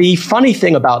 Yeah, the funny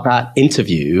thing about that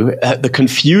interview, the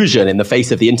confusion in the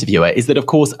face of the interviewer, is that, of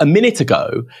course, a minute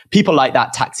ago, people like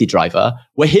that taxi driver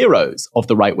were heroes of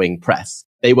the right-wing press.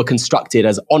 They were constructed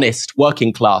as honest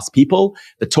working class people.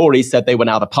 The Tories said they were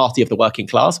now the party of the working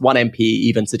class. One MP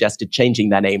even suggested changing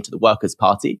their name to the Workers'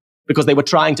 Party because they were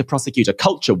trying to prosecute a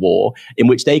culture war in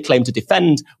which they claimed to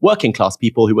defend working class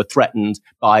people who were threatened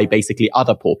by basically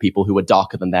other poor people who were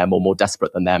darker than them or more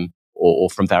desperate than them or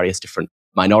from various different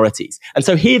minorities. And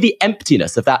so here the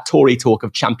emptiness of that Tory talk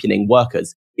of championing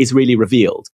workers is really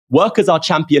revealed. Workers are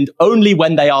championed only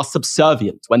when they are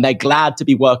subservient, when they're glad to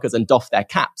be workers and doff their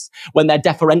caps, when they're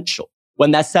deferential,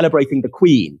 when they're celebrating the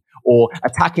Queen or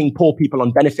attacking poor people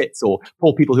on benefits or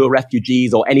poor people who are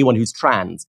refugees or anyone who's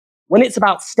trans. When it's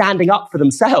about standing up for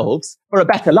themselves for a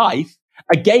better life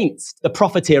against the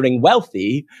profiteering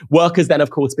wealthy, workers then,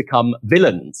 of course, become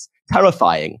villains,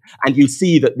 terrifying. And you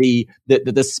see that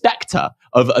the spectre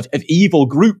of evil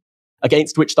group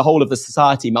against which the whole of the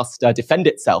society must defend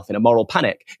itself in a moral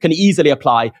panic can easily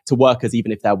apply to workers,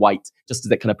 even if they're white, just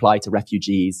as it can apply to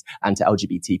refugees and to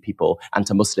LGBT people and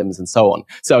to Muslims and so on.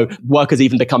 So workers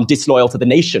even become disloyal to the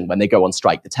nation when they go on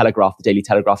strike. The Telegraph, the Daily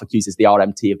Telegraph, accuses the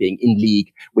RMT of being in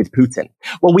league with Putin.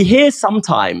 Well, we hear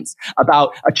sometimes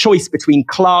about a choice between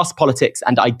class politics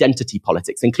and identity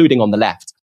politics, including on the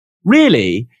left.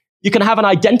 Really, you can have an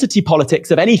identity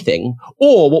politics of anything,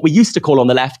 or what we used to call on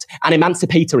the left, an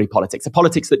emancipatory politics, a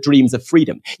politics that dreams of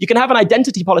freedom. You can have an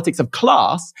identity politics of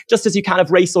class, just as you can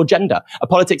of race or gender, a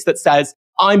politics that says,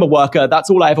 I'm a worker. That's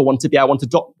all I ever want to be. I want to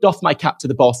doff my cap to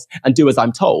the boss and do as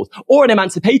I'm told. Or an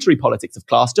emancipatory politics of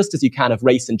class, just as you can of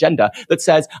race and gender, that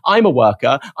says, I'm a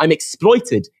worker. I'm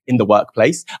exploited in the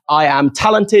workplace. I am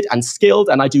talented and skilled,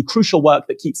 and I do crucial work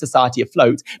that keeps society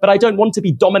afloat. But I don't want to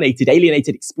be dominated,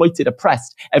 alienated, exploited,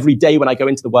 oppressed every day when I go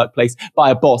into the workplace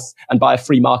by a boss and by a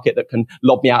free market that can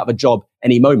lob me out of a job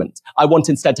any moment. I want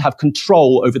instead to have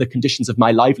control over the conditions of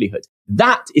my livelihood.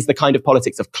 That is the kind of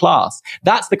politics of class.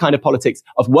 That's the kind of politics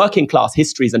of working class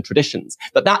histories and traditions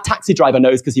that taxi driver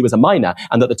knows because he was a miner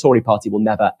and that the Tory party will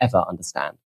never, ever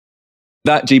understand.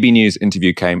 That GB News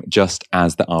interview came just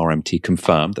as the RMT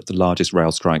confirmed that the largest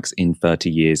rail strikes in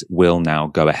 30 years will now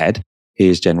go ahead.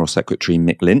 Here's General Secretary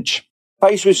Mick Lynch.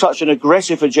 Faced with such an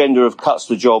aggressive agenda of cuts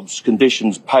to jobs,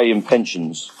 conditions, pay and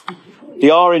pensions, the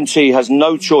RMT has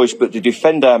no choice but to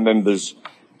defend our members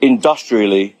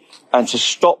industrially and to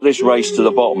stop this race to the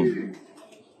bottom.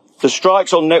 The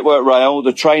strikes on Network Rail,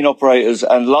 the train operators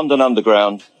and London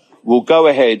Underground will go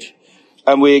ahead,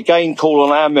 and we again call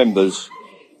on our members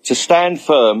to stand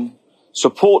firm,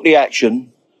 support the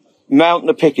action, mount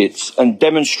the pickets and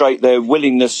demonstrate their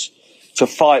willingness to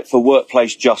fight for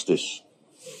workplace justice.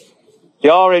 The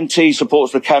RMT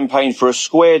supports the campaign for a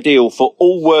square deal for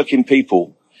all working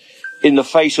people in the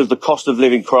face of the cost of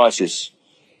living crisis.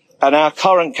 And our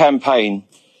current campaign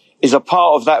is a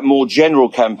part of that more general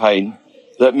campaign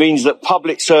that means that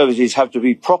public services have to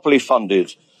be properly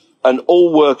funded and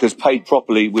all workers paid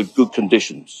properly with good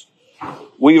conditions.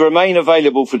 We remain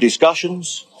available for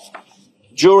discussions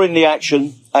during the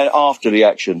action and after the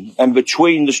action and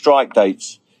between the strike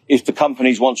dates if the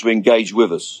companies want to engage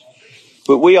with us.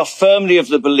 But we are firmly of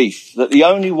the belief that the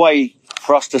only way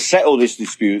for us to settle this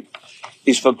dispute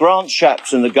is for Grant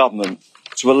Shapps and the government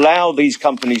to allow these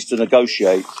companies to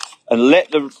negotiate and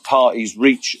let the parties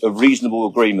reach a reasonable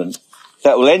agreement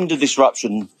that will end the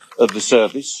disruption of the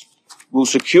service, will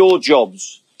secure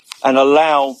jobs and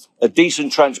allow a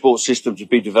decent transport system to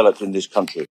be developed in this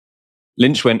country.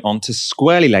 Lynch went on to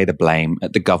squarely lay the blame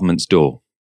at the government's door.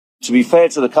 To be fair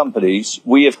to the companies,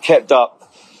 we have kept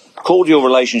up cordial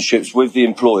relationships with the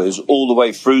employers all the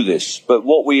way through this. But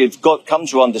what we have come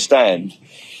to understand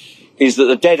is that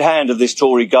the dead hand of this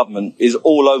Tory government is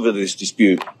all over this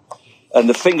dispute. And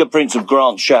the fingerprints of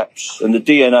Grant Shapps and the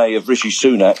DNA of Rishi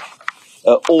Sunak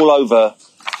are all over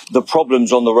the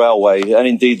problems on the railway and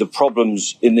indeed the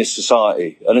problems in this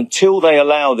society. And until they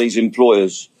allow these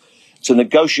employers to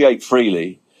negotiate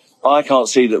freely, I can't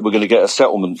see that we're going to get a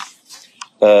settlement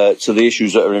to the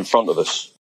issues that are in front of us.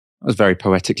 That was very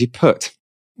poetically put.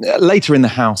 Later in the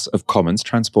House of Commons,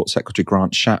 Transport Secretary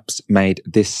Grant Shapps made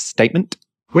this statement.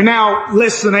 We're now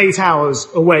less than 8 hours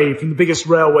away from the biggest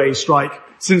railway strike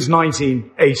since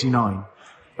 1989.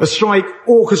 A strike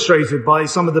orchestrated by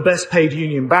some of the best paid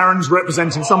union barons,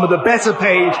 representing some of the better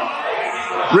paid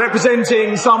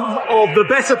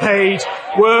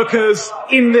workers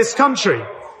in this country,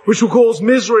 which will cause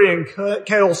misery and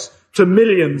chaos to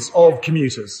millions of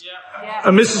commuters.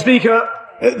 And Mr. Speaker,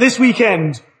 this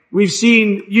weekend, we've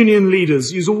seen union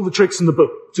leaders use all the tricks in the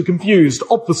book to confuse, to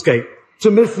obfuscate,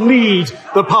 to mislead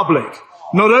the public.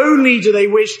 Not only do they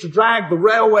wish to drag the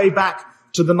railway back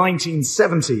to the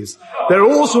 1970s, they're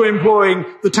also employing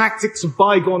the tactics of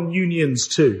bygone unions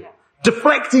too,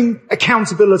 deflecting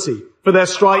accountability for their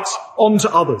strikes onto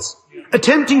others,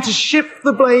 attempting to shift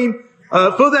the blame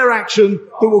for their action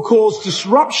that will cause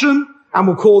disruption and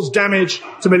will cause damage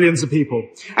to millions of people,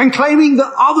 and claiming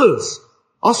that others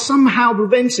are somehow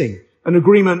preventing an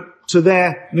agreement to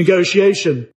their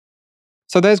negotiation.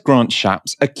 So there's Grant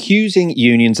Shapps accusing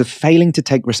unions of failing to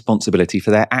take responsibility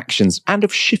for their actions and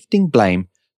of shifting blame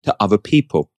to other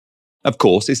people. Of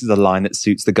course, this is a line that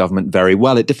suits the government very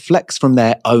well. It deflects from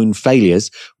their own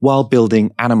failures while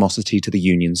building animosity to the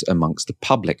unions amongst the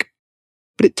public.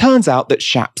 But it turns out that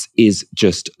Shapps is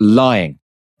just lying.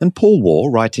 And Paul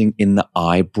Waugh, writing in The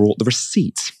Eye, brought the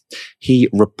receipts. He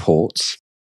reports,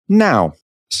 now,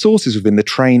 sources within the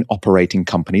train operating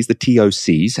companies, the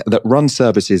TOCs, that run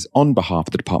services on behalf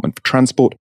of the Department for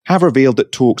Transport have revealed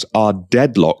that talks are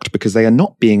deadlocked because they are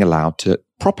not being allowed to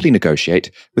properly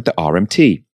negotiate with the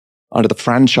RMT. Under the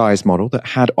franchise model that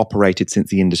had operated since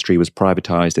the industry was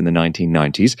privatised in the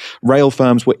 1990s, rail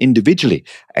firms were individually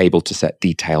able to set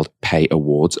detailed pay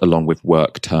awards along with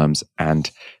work terms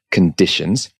and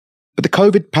conditions. But the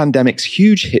COVID pandemic's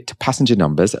huge hit to passenger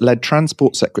numbers led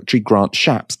Transport Secretary Grant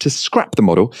Shapps to scrap the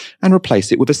model and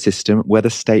replace it with a system where the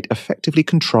state effectively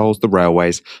controls the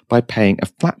railways by paying a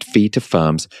flat fee to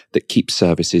firms that keep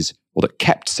services or that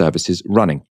kept services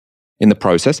running. In the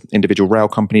process, individual rail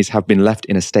companies have been left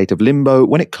in a state of limbo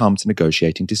when it comes to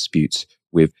negotiating disputes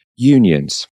with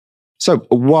unions. So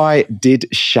why did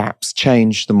Shapps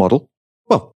change the model?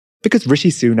 Well, because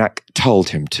Rishi Sunak told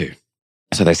him to.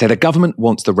 So they say the government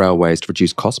wants the railways to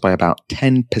reduce costs by about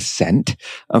 10%.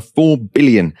 A $4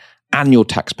 billion annual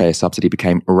taxpayer subsidy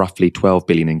became roughly $12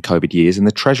 billion in COVID years, and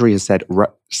the Treasury has said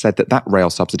that rail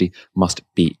subsidy must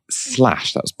be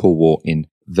slashed. That was Paul Waugh in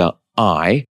The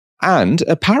Eye. And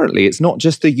apparently it's not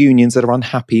just the unions that are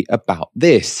unhappy about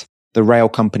this. The rail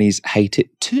companies hate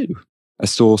it too. A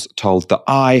source told The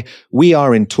Eye, "We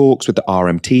are in talks with the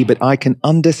RMT, but I can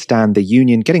understand the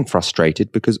union getting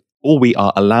frustrated because all we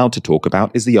are allowed to talk about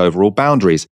is the overall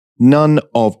boundaries. None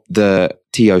of the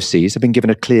TOCs have been given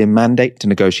a clear mandate to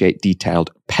negotiate detailed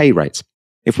pay rates.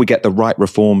 If we get the right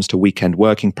reforms to weekend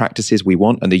working practices we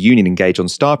want and the union engage on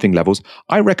staffing levels,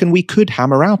 I reckon we could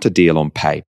hammer out a deal on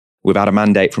pay. Without a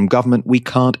mandate from government, we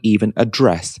can't even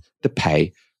address the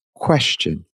pay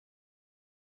question."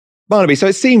 Barnaby, so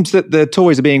it seems that the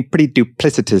Tories are being pretty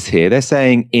duplicitous here. They're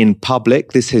saying in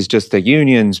public, this is just the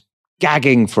unions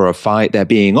gagging for a fight. They're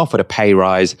being offered a pay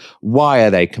rise. Why are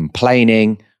they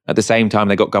complaining? At the same time,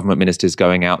 they've got government ministers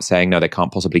going out saying, no, they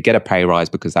can't possibly get a pay rise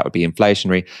because that would be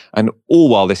inflationary. And all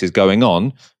while this is going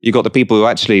on, you've got the people who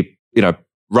actually,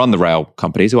 run the rail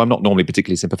companies, who I'm not normally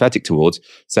particularly sympathetic towards,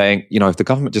 saying, if the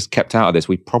government just kept out of this,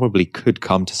 we probably could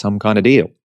come to some kind of deal.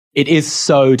 It is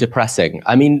so depressing.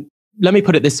 I mean, let me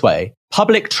put it this way.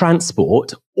 Public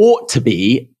transport ought to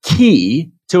be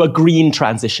key to a green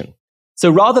transition. So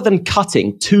rather than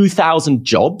cutting 2,000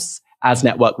 jobs, as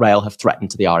Network Rail have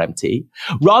threatened to the RMT,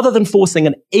 rather than forcing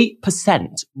an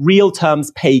 8% real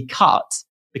terms pay cut,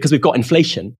 because we've got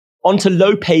inflation, onto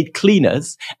low-paid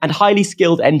cleaners and highly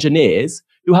skilled engineers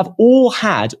who have all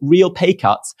had real pay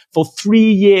cuts for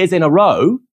 3 years in a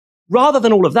row, rather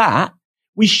than all of that,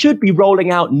 we should be rolling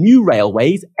out new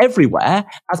railways everywhere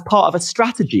as part of a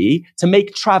strategy to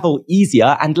make travel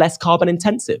easier and less carbon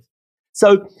intensive.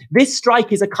 So this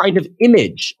strike is a kind of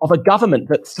image of a government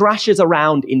that thrashes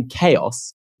around in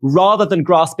chaos rather than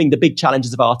grasping the big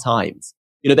challenges of our times.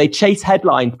 They chase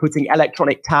headlines putting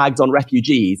electronic tags on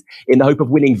refugees in the hope of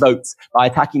winning votes by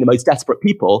attacking the most desperate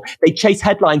people. They chase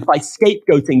headlines by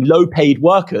scapegoating low-paid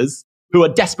workers who are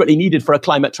desperately needed for a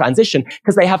climate transition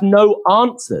because they have no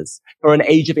answers for an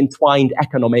age of entwined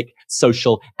economic,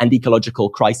 social, and ecological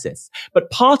crisis. But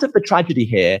part of the tragedy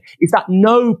here is that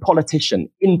no politician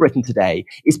in Britain today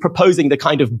is proposing the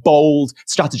kind of bold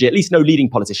strategy, at least no leading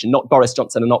politician, not Boris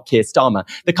Johnson and not Keir Starmer,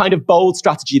 the kind of bold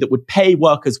strategy that would pay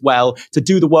workers well to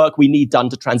do the work we need done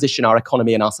to transition our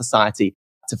economy and our society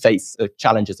to face the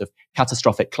challenges of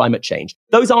catastrophic climate change.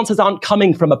 Those answers aren't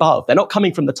coming from above. They're not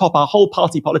coming from the top. Our whole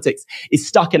party politics is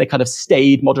stuck in a kind of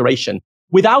staid moderation.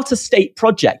 Without a state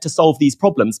project to solve these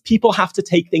problems, people have to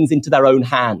take things into their own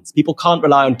hands. People can't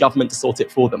rely on government to sort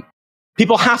it for them.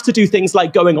 People have to do things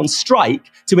like going on strike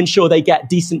to ensure they get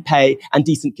decent pay and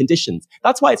decent conditions.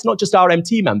 That's why it's not just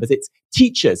RMT members, it's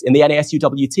teachers in the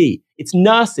NASUWT, it's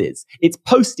nurses, it's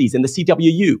posties in the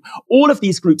CWU. All of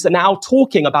these groups are now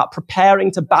talking about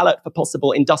preparing to ballot for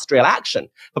possible industrial action,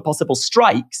 for possible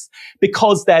strikes,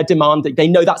 because they're demanding, they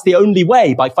know that's the only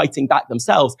way by fighting back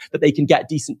themselves that they can get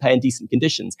decent pay and decent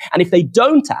conditions. And if they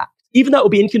don't act, even though it will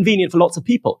be inconvenient for lots of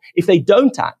people, if they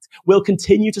don't act, we'll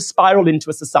continue to spiral into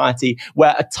a society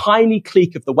where a tiny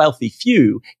clique of the wealthy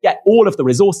few get all of the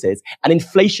resources and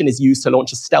inflation is used to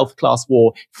launch a stealth class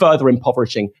war, further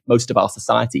impoverishing most of our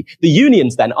society. The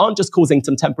unions then aren't just causing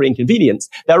some temporary inconvenience,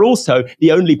 they're also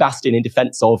the only bastion in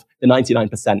defense of the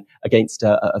 99% against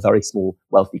a very small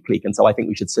wealthy clique. And so I think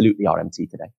we should salute the RMT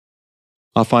today.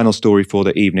 Our final story for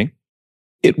the evening.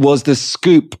 It was the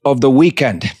scoop of the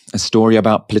weekend, a story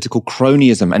about political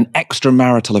cronyism, an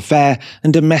extramarital affair,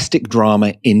 and domestic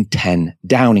drama in 10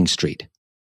 Downing Street.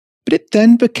 But it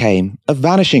then became a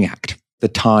vanishing act. The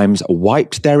Times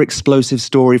wiped their explosive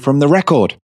story from the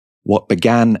record. What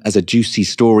began as a juicy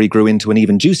story grew into an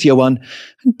even juicier one,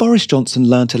 and Boris Johnson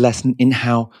learnt a lesson in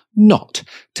how not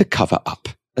to cover up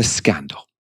a scandal.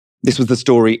 This was the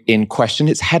story in question.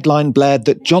 Its headline blared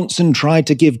that Johnson tried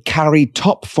to give Carrie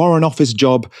top Foreign Office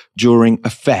job during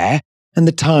affair, and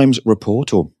the Times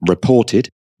reported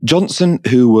Johnson,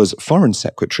 who was Foreign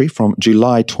Secretary from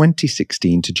July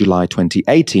 2016 to July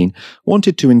 2018,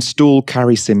 wanted to install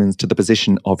Carrie Symonds to the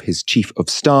position of his Chief of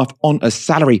Staff on a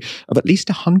salary of at least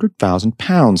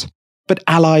 £100,000. But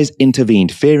allies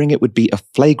intervened, fearing it would be a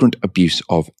flagrant abuse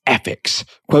of ethics.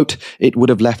 Quote, it would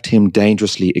have left him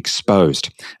dangerously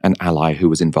exposed, an ally who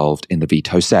was involved in the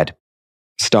veto said.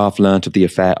 Staff learnt of the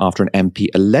affair after an MP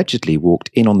allegedly walked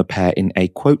in on the pair in a,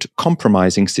 quote,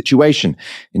 compromising situation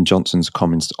in Johnson's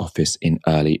Commons office in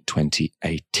early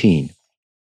 2018.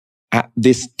 At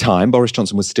this time, Boris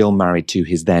Johnson was still married to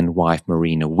his then wife,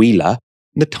 Marina Wheeler.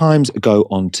 The Times go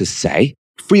on to say,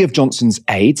 3 of Johnson's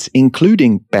aides,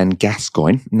 including Ben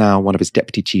Gascoigne, now one of his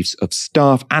deputy chiefs of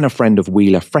staff and a friend of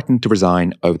Wheeler, threatened to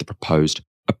resign over the proposed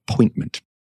appointment.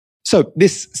 So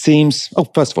this seems,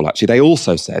 first of all, actually, they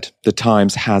also said the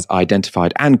Times has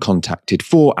identified and contacted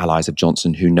 4 allies of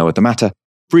Johnson who know of the matter,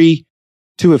 3,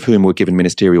 2 of whom were given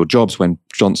ministerial jobs when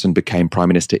Johnson became Prime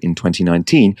Minister in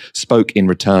 2019, spoke in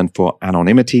return for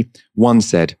anonymity. One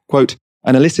said, quote,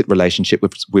 "An illicit relationship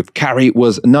with Carrie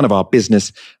was none of our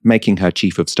business. Making her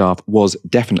chief of staff was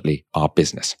definitely our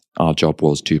business. Our job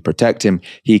was to protect him.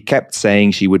 He kept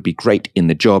saying she would be great in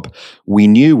the job. We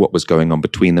knew what was going on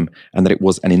between them and that it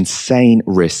was an insane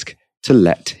risk to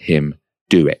let him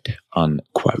do it,"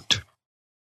 unquote.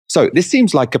 So this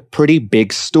seems like a pretty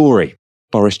big story.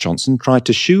 Boris Johnson tried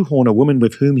to shoehorn a woman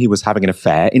with whom he was having an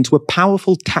affair into a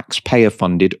powerful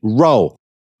taxpayer-funded role.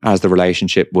 As the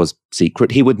relationship was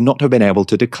secret, he would not have been able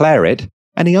to declare it,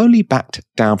 and he only backed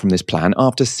down from this plan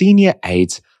after senior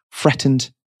aides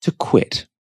threatened to quit.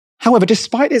 However,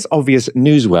 despite its obvious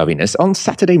newsworthiness, on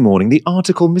Saturday morning the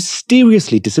article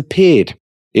mysteriously disappeared.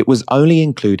 It was only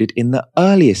included in the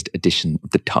earliest edition of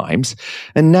the Times,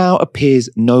 and now appears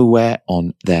nowhere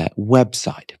on their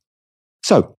website.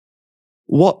 So,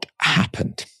 what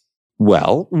happened?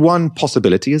 Well, one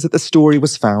possibility is that the story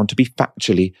was found to be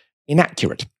factually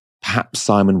inaccurate. Perhaps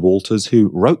Simon Walters,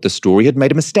 who wrote the story, had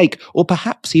made a mistake, or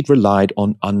perhaps he'd relied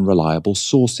on unreliable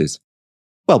sources.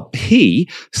 Well, he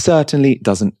certainly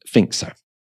doesn't think so.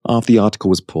 After the article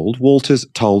was pulled, Walters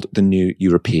told the New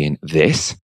European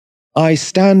this: "I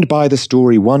stand by the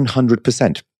story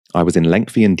 100%. I was in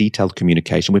lengthy and detailed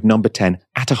communication with Number 10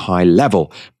 at a high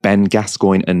level, Ben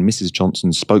Gascoigne and Mrs.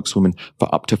 Johnson's spokeswoman,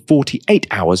 for up to 48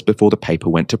 hours before the paper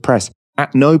went to press.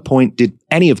 At no point did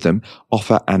any of them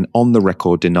offer an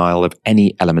on-the-record denial of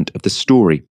any element of the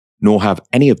story, nor have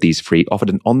any of these 3 offered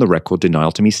an on-the-record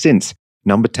denial to me since.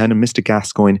 Number 10 and Mr.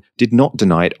 Gascoigne did not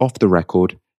deny it off the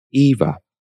record either."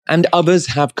 And others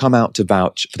have come out to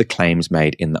vouch for the claims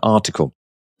made in the article.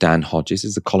 Dan Hodges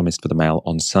is a columnist for The Mail.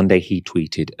 On Sunday, he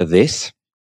tweeted this: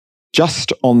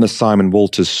 "Just on the Simon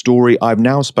Walters story, I've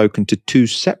now spoken to 2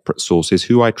 separate sources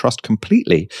who I trust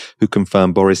completely, who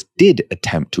confirm Boris did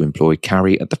attempt to employ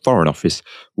Carrie at the Foreign Office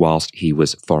whilst he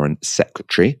was Foreign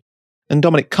Secretary." And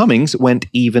Dominic Cummings went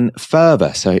even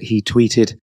further. So he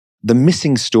tweeted, "The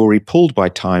missing story pulled by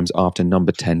Times after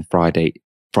Number 10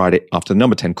 after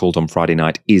Number 10 called on Friday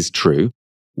night is true.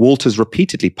 Walters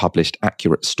repeatedly published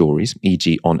accurate stories,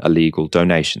 e.g. on illegal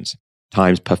donations.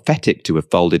 Times pathetic to have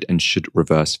folded and should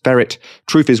reverse ferret.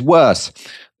 Truth is worse.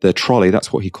 The trolley,"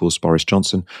 that's what he calls Boris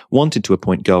Johnson, "wanted to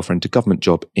appoint girlfriend to government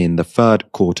job in the 3rd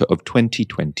quarter of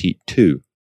 2022.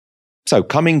 So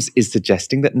Cummings is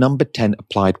suggesting that Number 10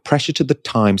 applied pressure to the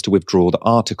Times to withdraw the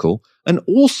article, and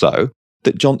also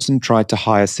that Johnson tried to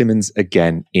hire Simmons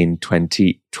again in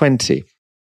 2020.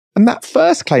 And that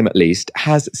first claim, at least,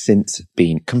 has since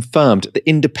been confirmed. The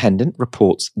Independent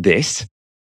reports this: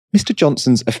 Mr.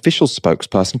 Johnson's official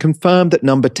spokesperson confirmed that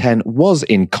Number 10 was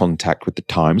in contact with the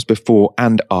Times before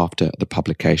and after the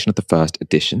publication of the first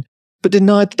edition, but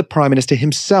denied that the Prime Minister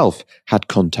himself had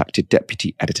contacted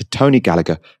Deputy Editor Tony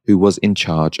Gallagher, who was in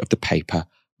charge of the paper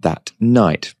that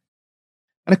night.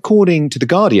 And according to The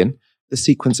Guardian, the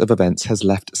sequence of events has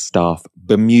left staff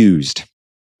bemused.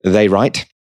 They write,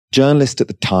 "Journalists at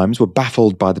the Times were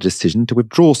baffled by the decision to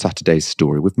withdraw Saturday's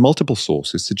story, with multiple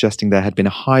sources suggesting there had been a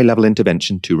high-level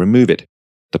intervention to remove it.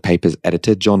 The paper's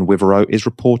editor, John Witherow, is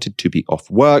reported to be off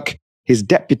work. His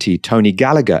deputy, Tony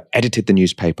Gallagher, edited the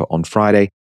newspaper on Friday,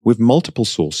 with multiple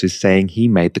sources saying he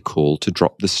made the call to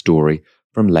drop the story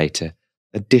from later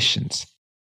editions."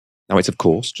 Now, it's of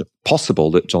course possible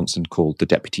that Johnson called the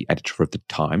deputy editor of the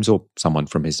Times, or someone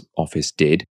from his office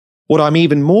did. What I'm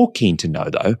even more keen to know,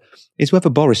 though, is whether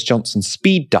Boris Johnson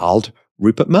speed-dialed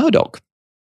Rupert Murdoch.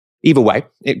 Either way,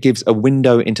 it gives a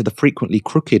window into the frequently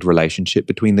crooked relationship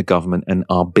between the government and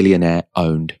our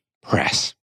billionaire-owned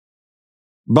press.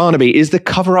 Barnaby, is the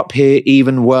cover-up here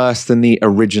even worse than the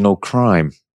original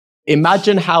crime?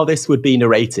 Imagine how this would be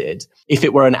narrated if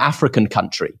it were an African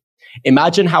country.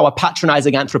 Imagine how a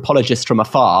patronizing anthropologist from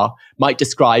afar might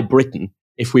describe Britain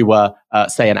if we were,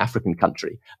 say, an African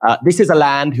country. This is a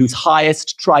land whose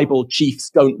highest tribal chiefs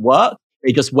don't work.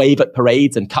 They just wave at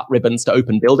parades and cut ribbons to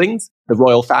open buildings. The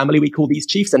royal family, we call these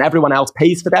chiefs, and everyone else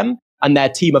pays for them. And their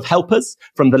team of helpers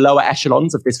from the lower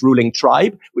echelons of this ruling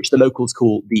tribe, which the locals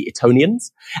call the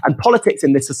Etonians. And politics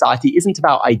in this society isn't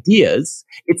about ideas.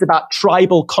 It's about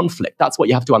tribal conflict. That's what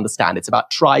you have to understand. It's about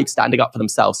tribes standing up for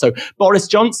themselves. So Boris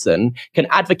Johnson can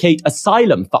advocate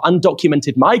asylum for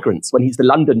undocumented migrants when he's the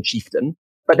London chieftain,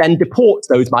 but then deports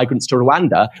those migrants to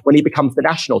Rwanda when he becomes the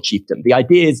national chieftain. The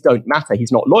ideas don't matter.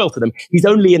 He's not loyal to them. He's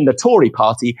only in the Tory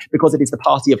party because it is the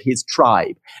party of his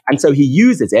tribe. And so he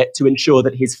uses it to ensure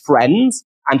that his friends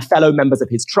and fellow members of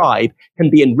his tribe can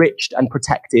be enriched and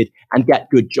protected and get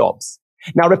good jobs.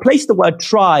 Now, replace the word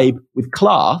tribe with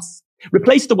class,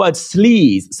 replace the word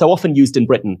sleaze, so often used in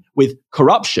Britain, with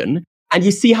corruption, and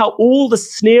you see how all the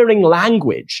sneering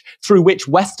language through which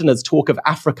Westerners talk of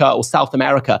Africa or South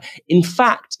America, in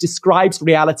fact, describes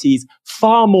realities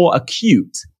far more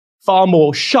acute, far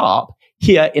more sharp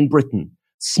here in Britain.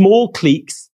 Small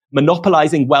cliques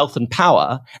monopolizing wealth and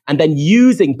power, and then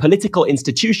using political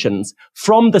institutions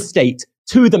from the state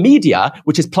to the media,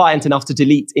 which is pliant enough to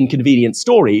delete inconvenient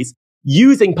stories,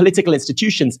 using political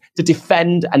institutions to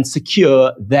defend and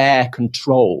secure their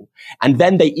control. And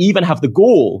then they even have the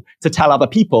gall to tell other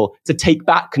people to take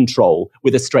back control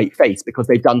with a straight face because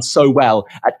they've done so well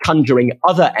at conjuring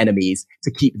other enemies to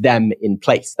keep them in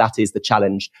place. That is the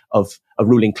challenge of a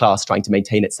ruling class trying to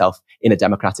maintain itself in a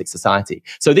democratic society.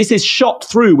 So this is shot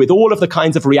through with all of the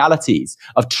kinds of realities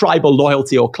of tribal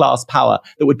loyalty or class power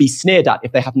that would be sneered at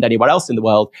if they happened anywhere else in the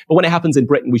world. But when it happens in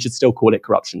Britain, we should still call it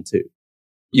corruption too.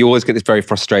 You always get this very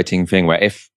frustrating thing where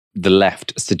if the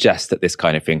left suggests that this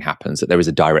kind of thing happens, that there is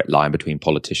a direct line between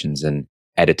politicians and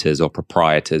editors or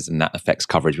proprietors, and that affects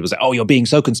coverage. People say, oh, you're being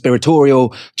so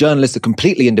conspiratorial. Journalists are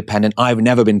completely independent. I've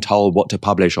never been told what to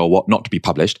publish or what not to be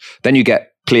published. Then you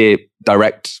get clear,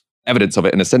 direct evidence of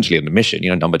it and essentially an admission.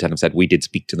 Number 10 have said we did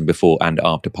speak to them before and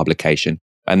after publication.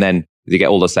 And then you get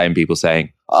all the same people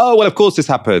saying, oh, well, of course this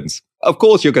happens. Of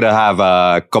course you're going to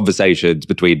have conversations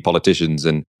between politicians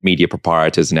and media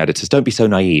proprietors and editors. Don't be so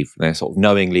naive. They're sort of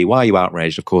knowingly, why are you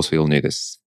outraged? Of course we all knew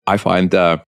this. I find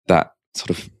that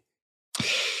sort of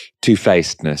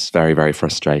two-facedness very, very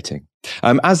frustrating.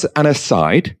 As an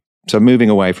aside, so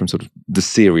moving away from sort of the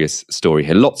serious story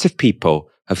here, lots of people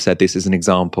have said this is an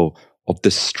example of the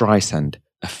Streisand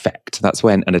effect. That's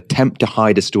when an attempt to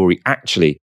hide a story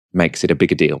actually makes it a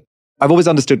bigger deal. I've always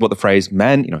understood what the phrase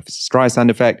meant. If it's a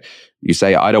Streisand effect, you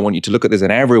say, I don't want you to look at this,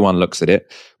 and everyone looks at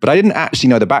it. But I didn't actually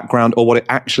know the background or what it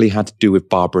actually had to do with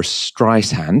Barbra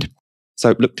Streisand.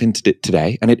 So I looked into it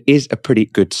today, and it is a pretty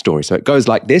good story. So it goes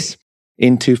like this.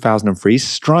 In 2003,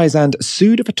 Streisand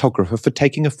sued a photographer for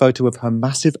taking a photo of her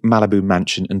massive Malibu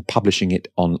mansion and publishing it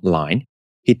online.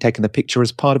 He'd taken the picture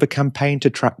as part of a campaign to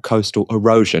track coastal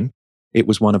erosion. It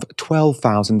was one of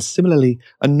 12,000 similarly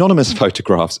anonymous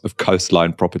photographs of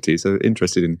coastline properties. So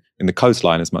interested in the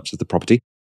coastline as much as the property.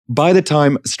 By the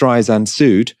time Streisand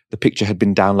sued, the picture had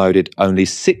been downloaded only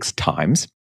 6 times,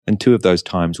 and 2 of those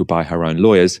times were by her own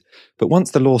lawyers. But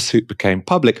once the lawsuit became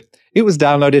public, it was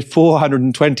downloaded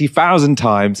 420,000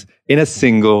 times in a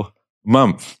single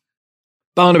month.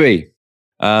 Barnaby,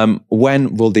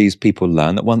 when will these people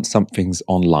learn that once something's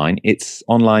online, it's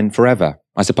online forever?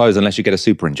 I suppose, unless you get a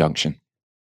super injunction.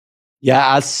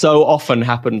 Yeah, as so often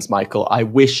happens, Michael, I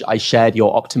wish I shared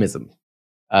your optimism.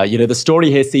 The story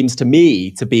here seems to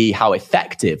me to be how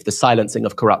effective the silencing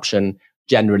of corruption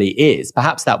generally is.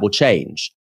 Perhaps that will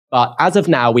change. But as of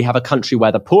now, we have a country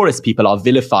where the poorest people are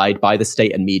vilified by the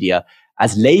state and media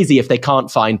as lazy if they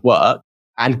can't find work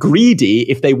and greedy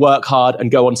if they work hard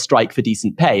and go on strike for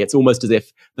decent pay. It's almost as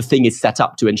if the thing is set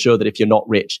up to ensure that if you're not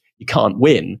rich, you can't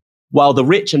win. While the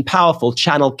rich and powerful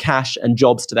channel cash and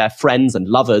jobs to their friends and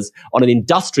lovers on an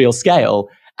industrial scale,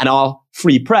 and our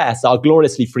free press, our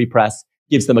gloriously free press,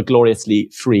 gives them a gloriously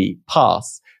free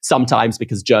pass. Sometimes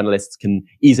because journalists can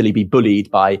easily be bullied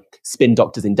by spin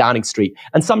doctors in Downing Street,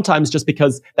 and sometimes just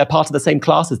because they're part of the same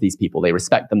class as these people. They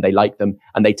respect them, they like them,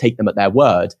 and they take them at their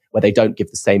word, where they don't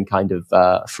give the same kind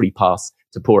of free pass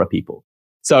to poorer people.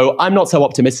 So I'm not so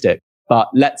optimistic, but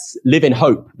let's live in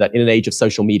hope that in an age of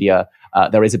social media,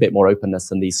 there is a bit more openness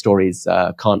and these stories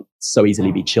can't so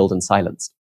easily be chilled and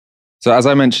silenced. So as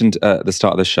I mentioned at the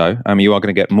start of the show, you are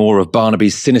going to get more of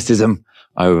Barnaby's cynicism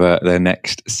over the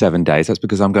next 7 days. That's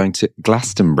because I'm going to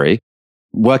Glastonbury,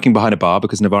 working behind a bar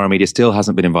because Novara Media still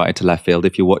hasn't been invited to Left Field.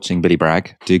 If you're watching Billy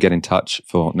Bragg, do get in touch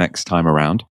for next time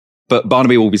around. But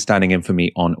Barnaby will be standing in for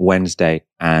me on Wednesday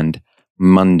and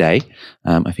Monday.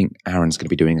 I think Aaron's going to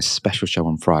be doing a special show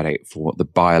on Friday for the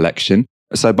by-election.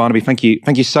 So Barnaby, thank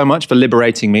you so much for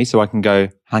liberating me so I can go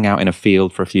hang out in a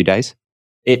field for a few days.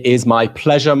 It is my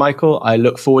pleasure, Michael. I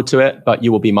look forward to it, but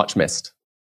you will be much missed.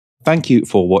 Thank you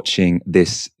for watching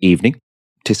this evening.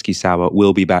 Tysky Sour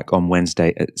will be back on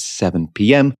Wednesday at 7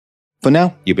 p.m. For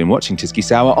now, you've been watching Tysky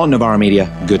Sour on Novara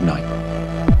Media. Good night.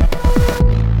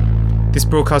 This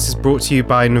broadcast is brought to you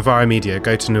by Novara Media.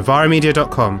 Go to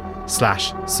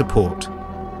novaramedia.com/support.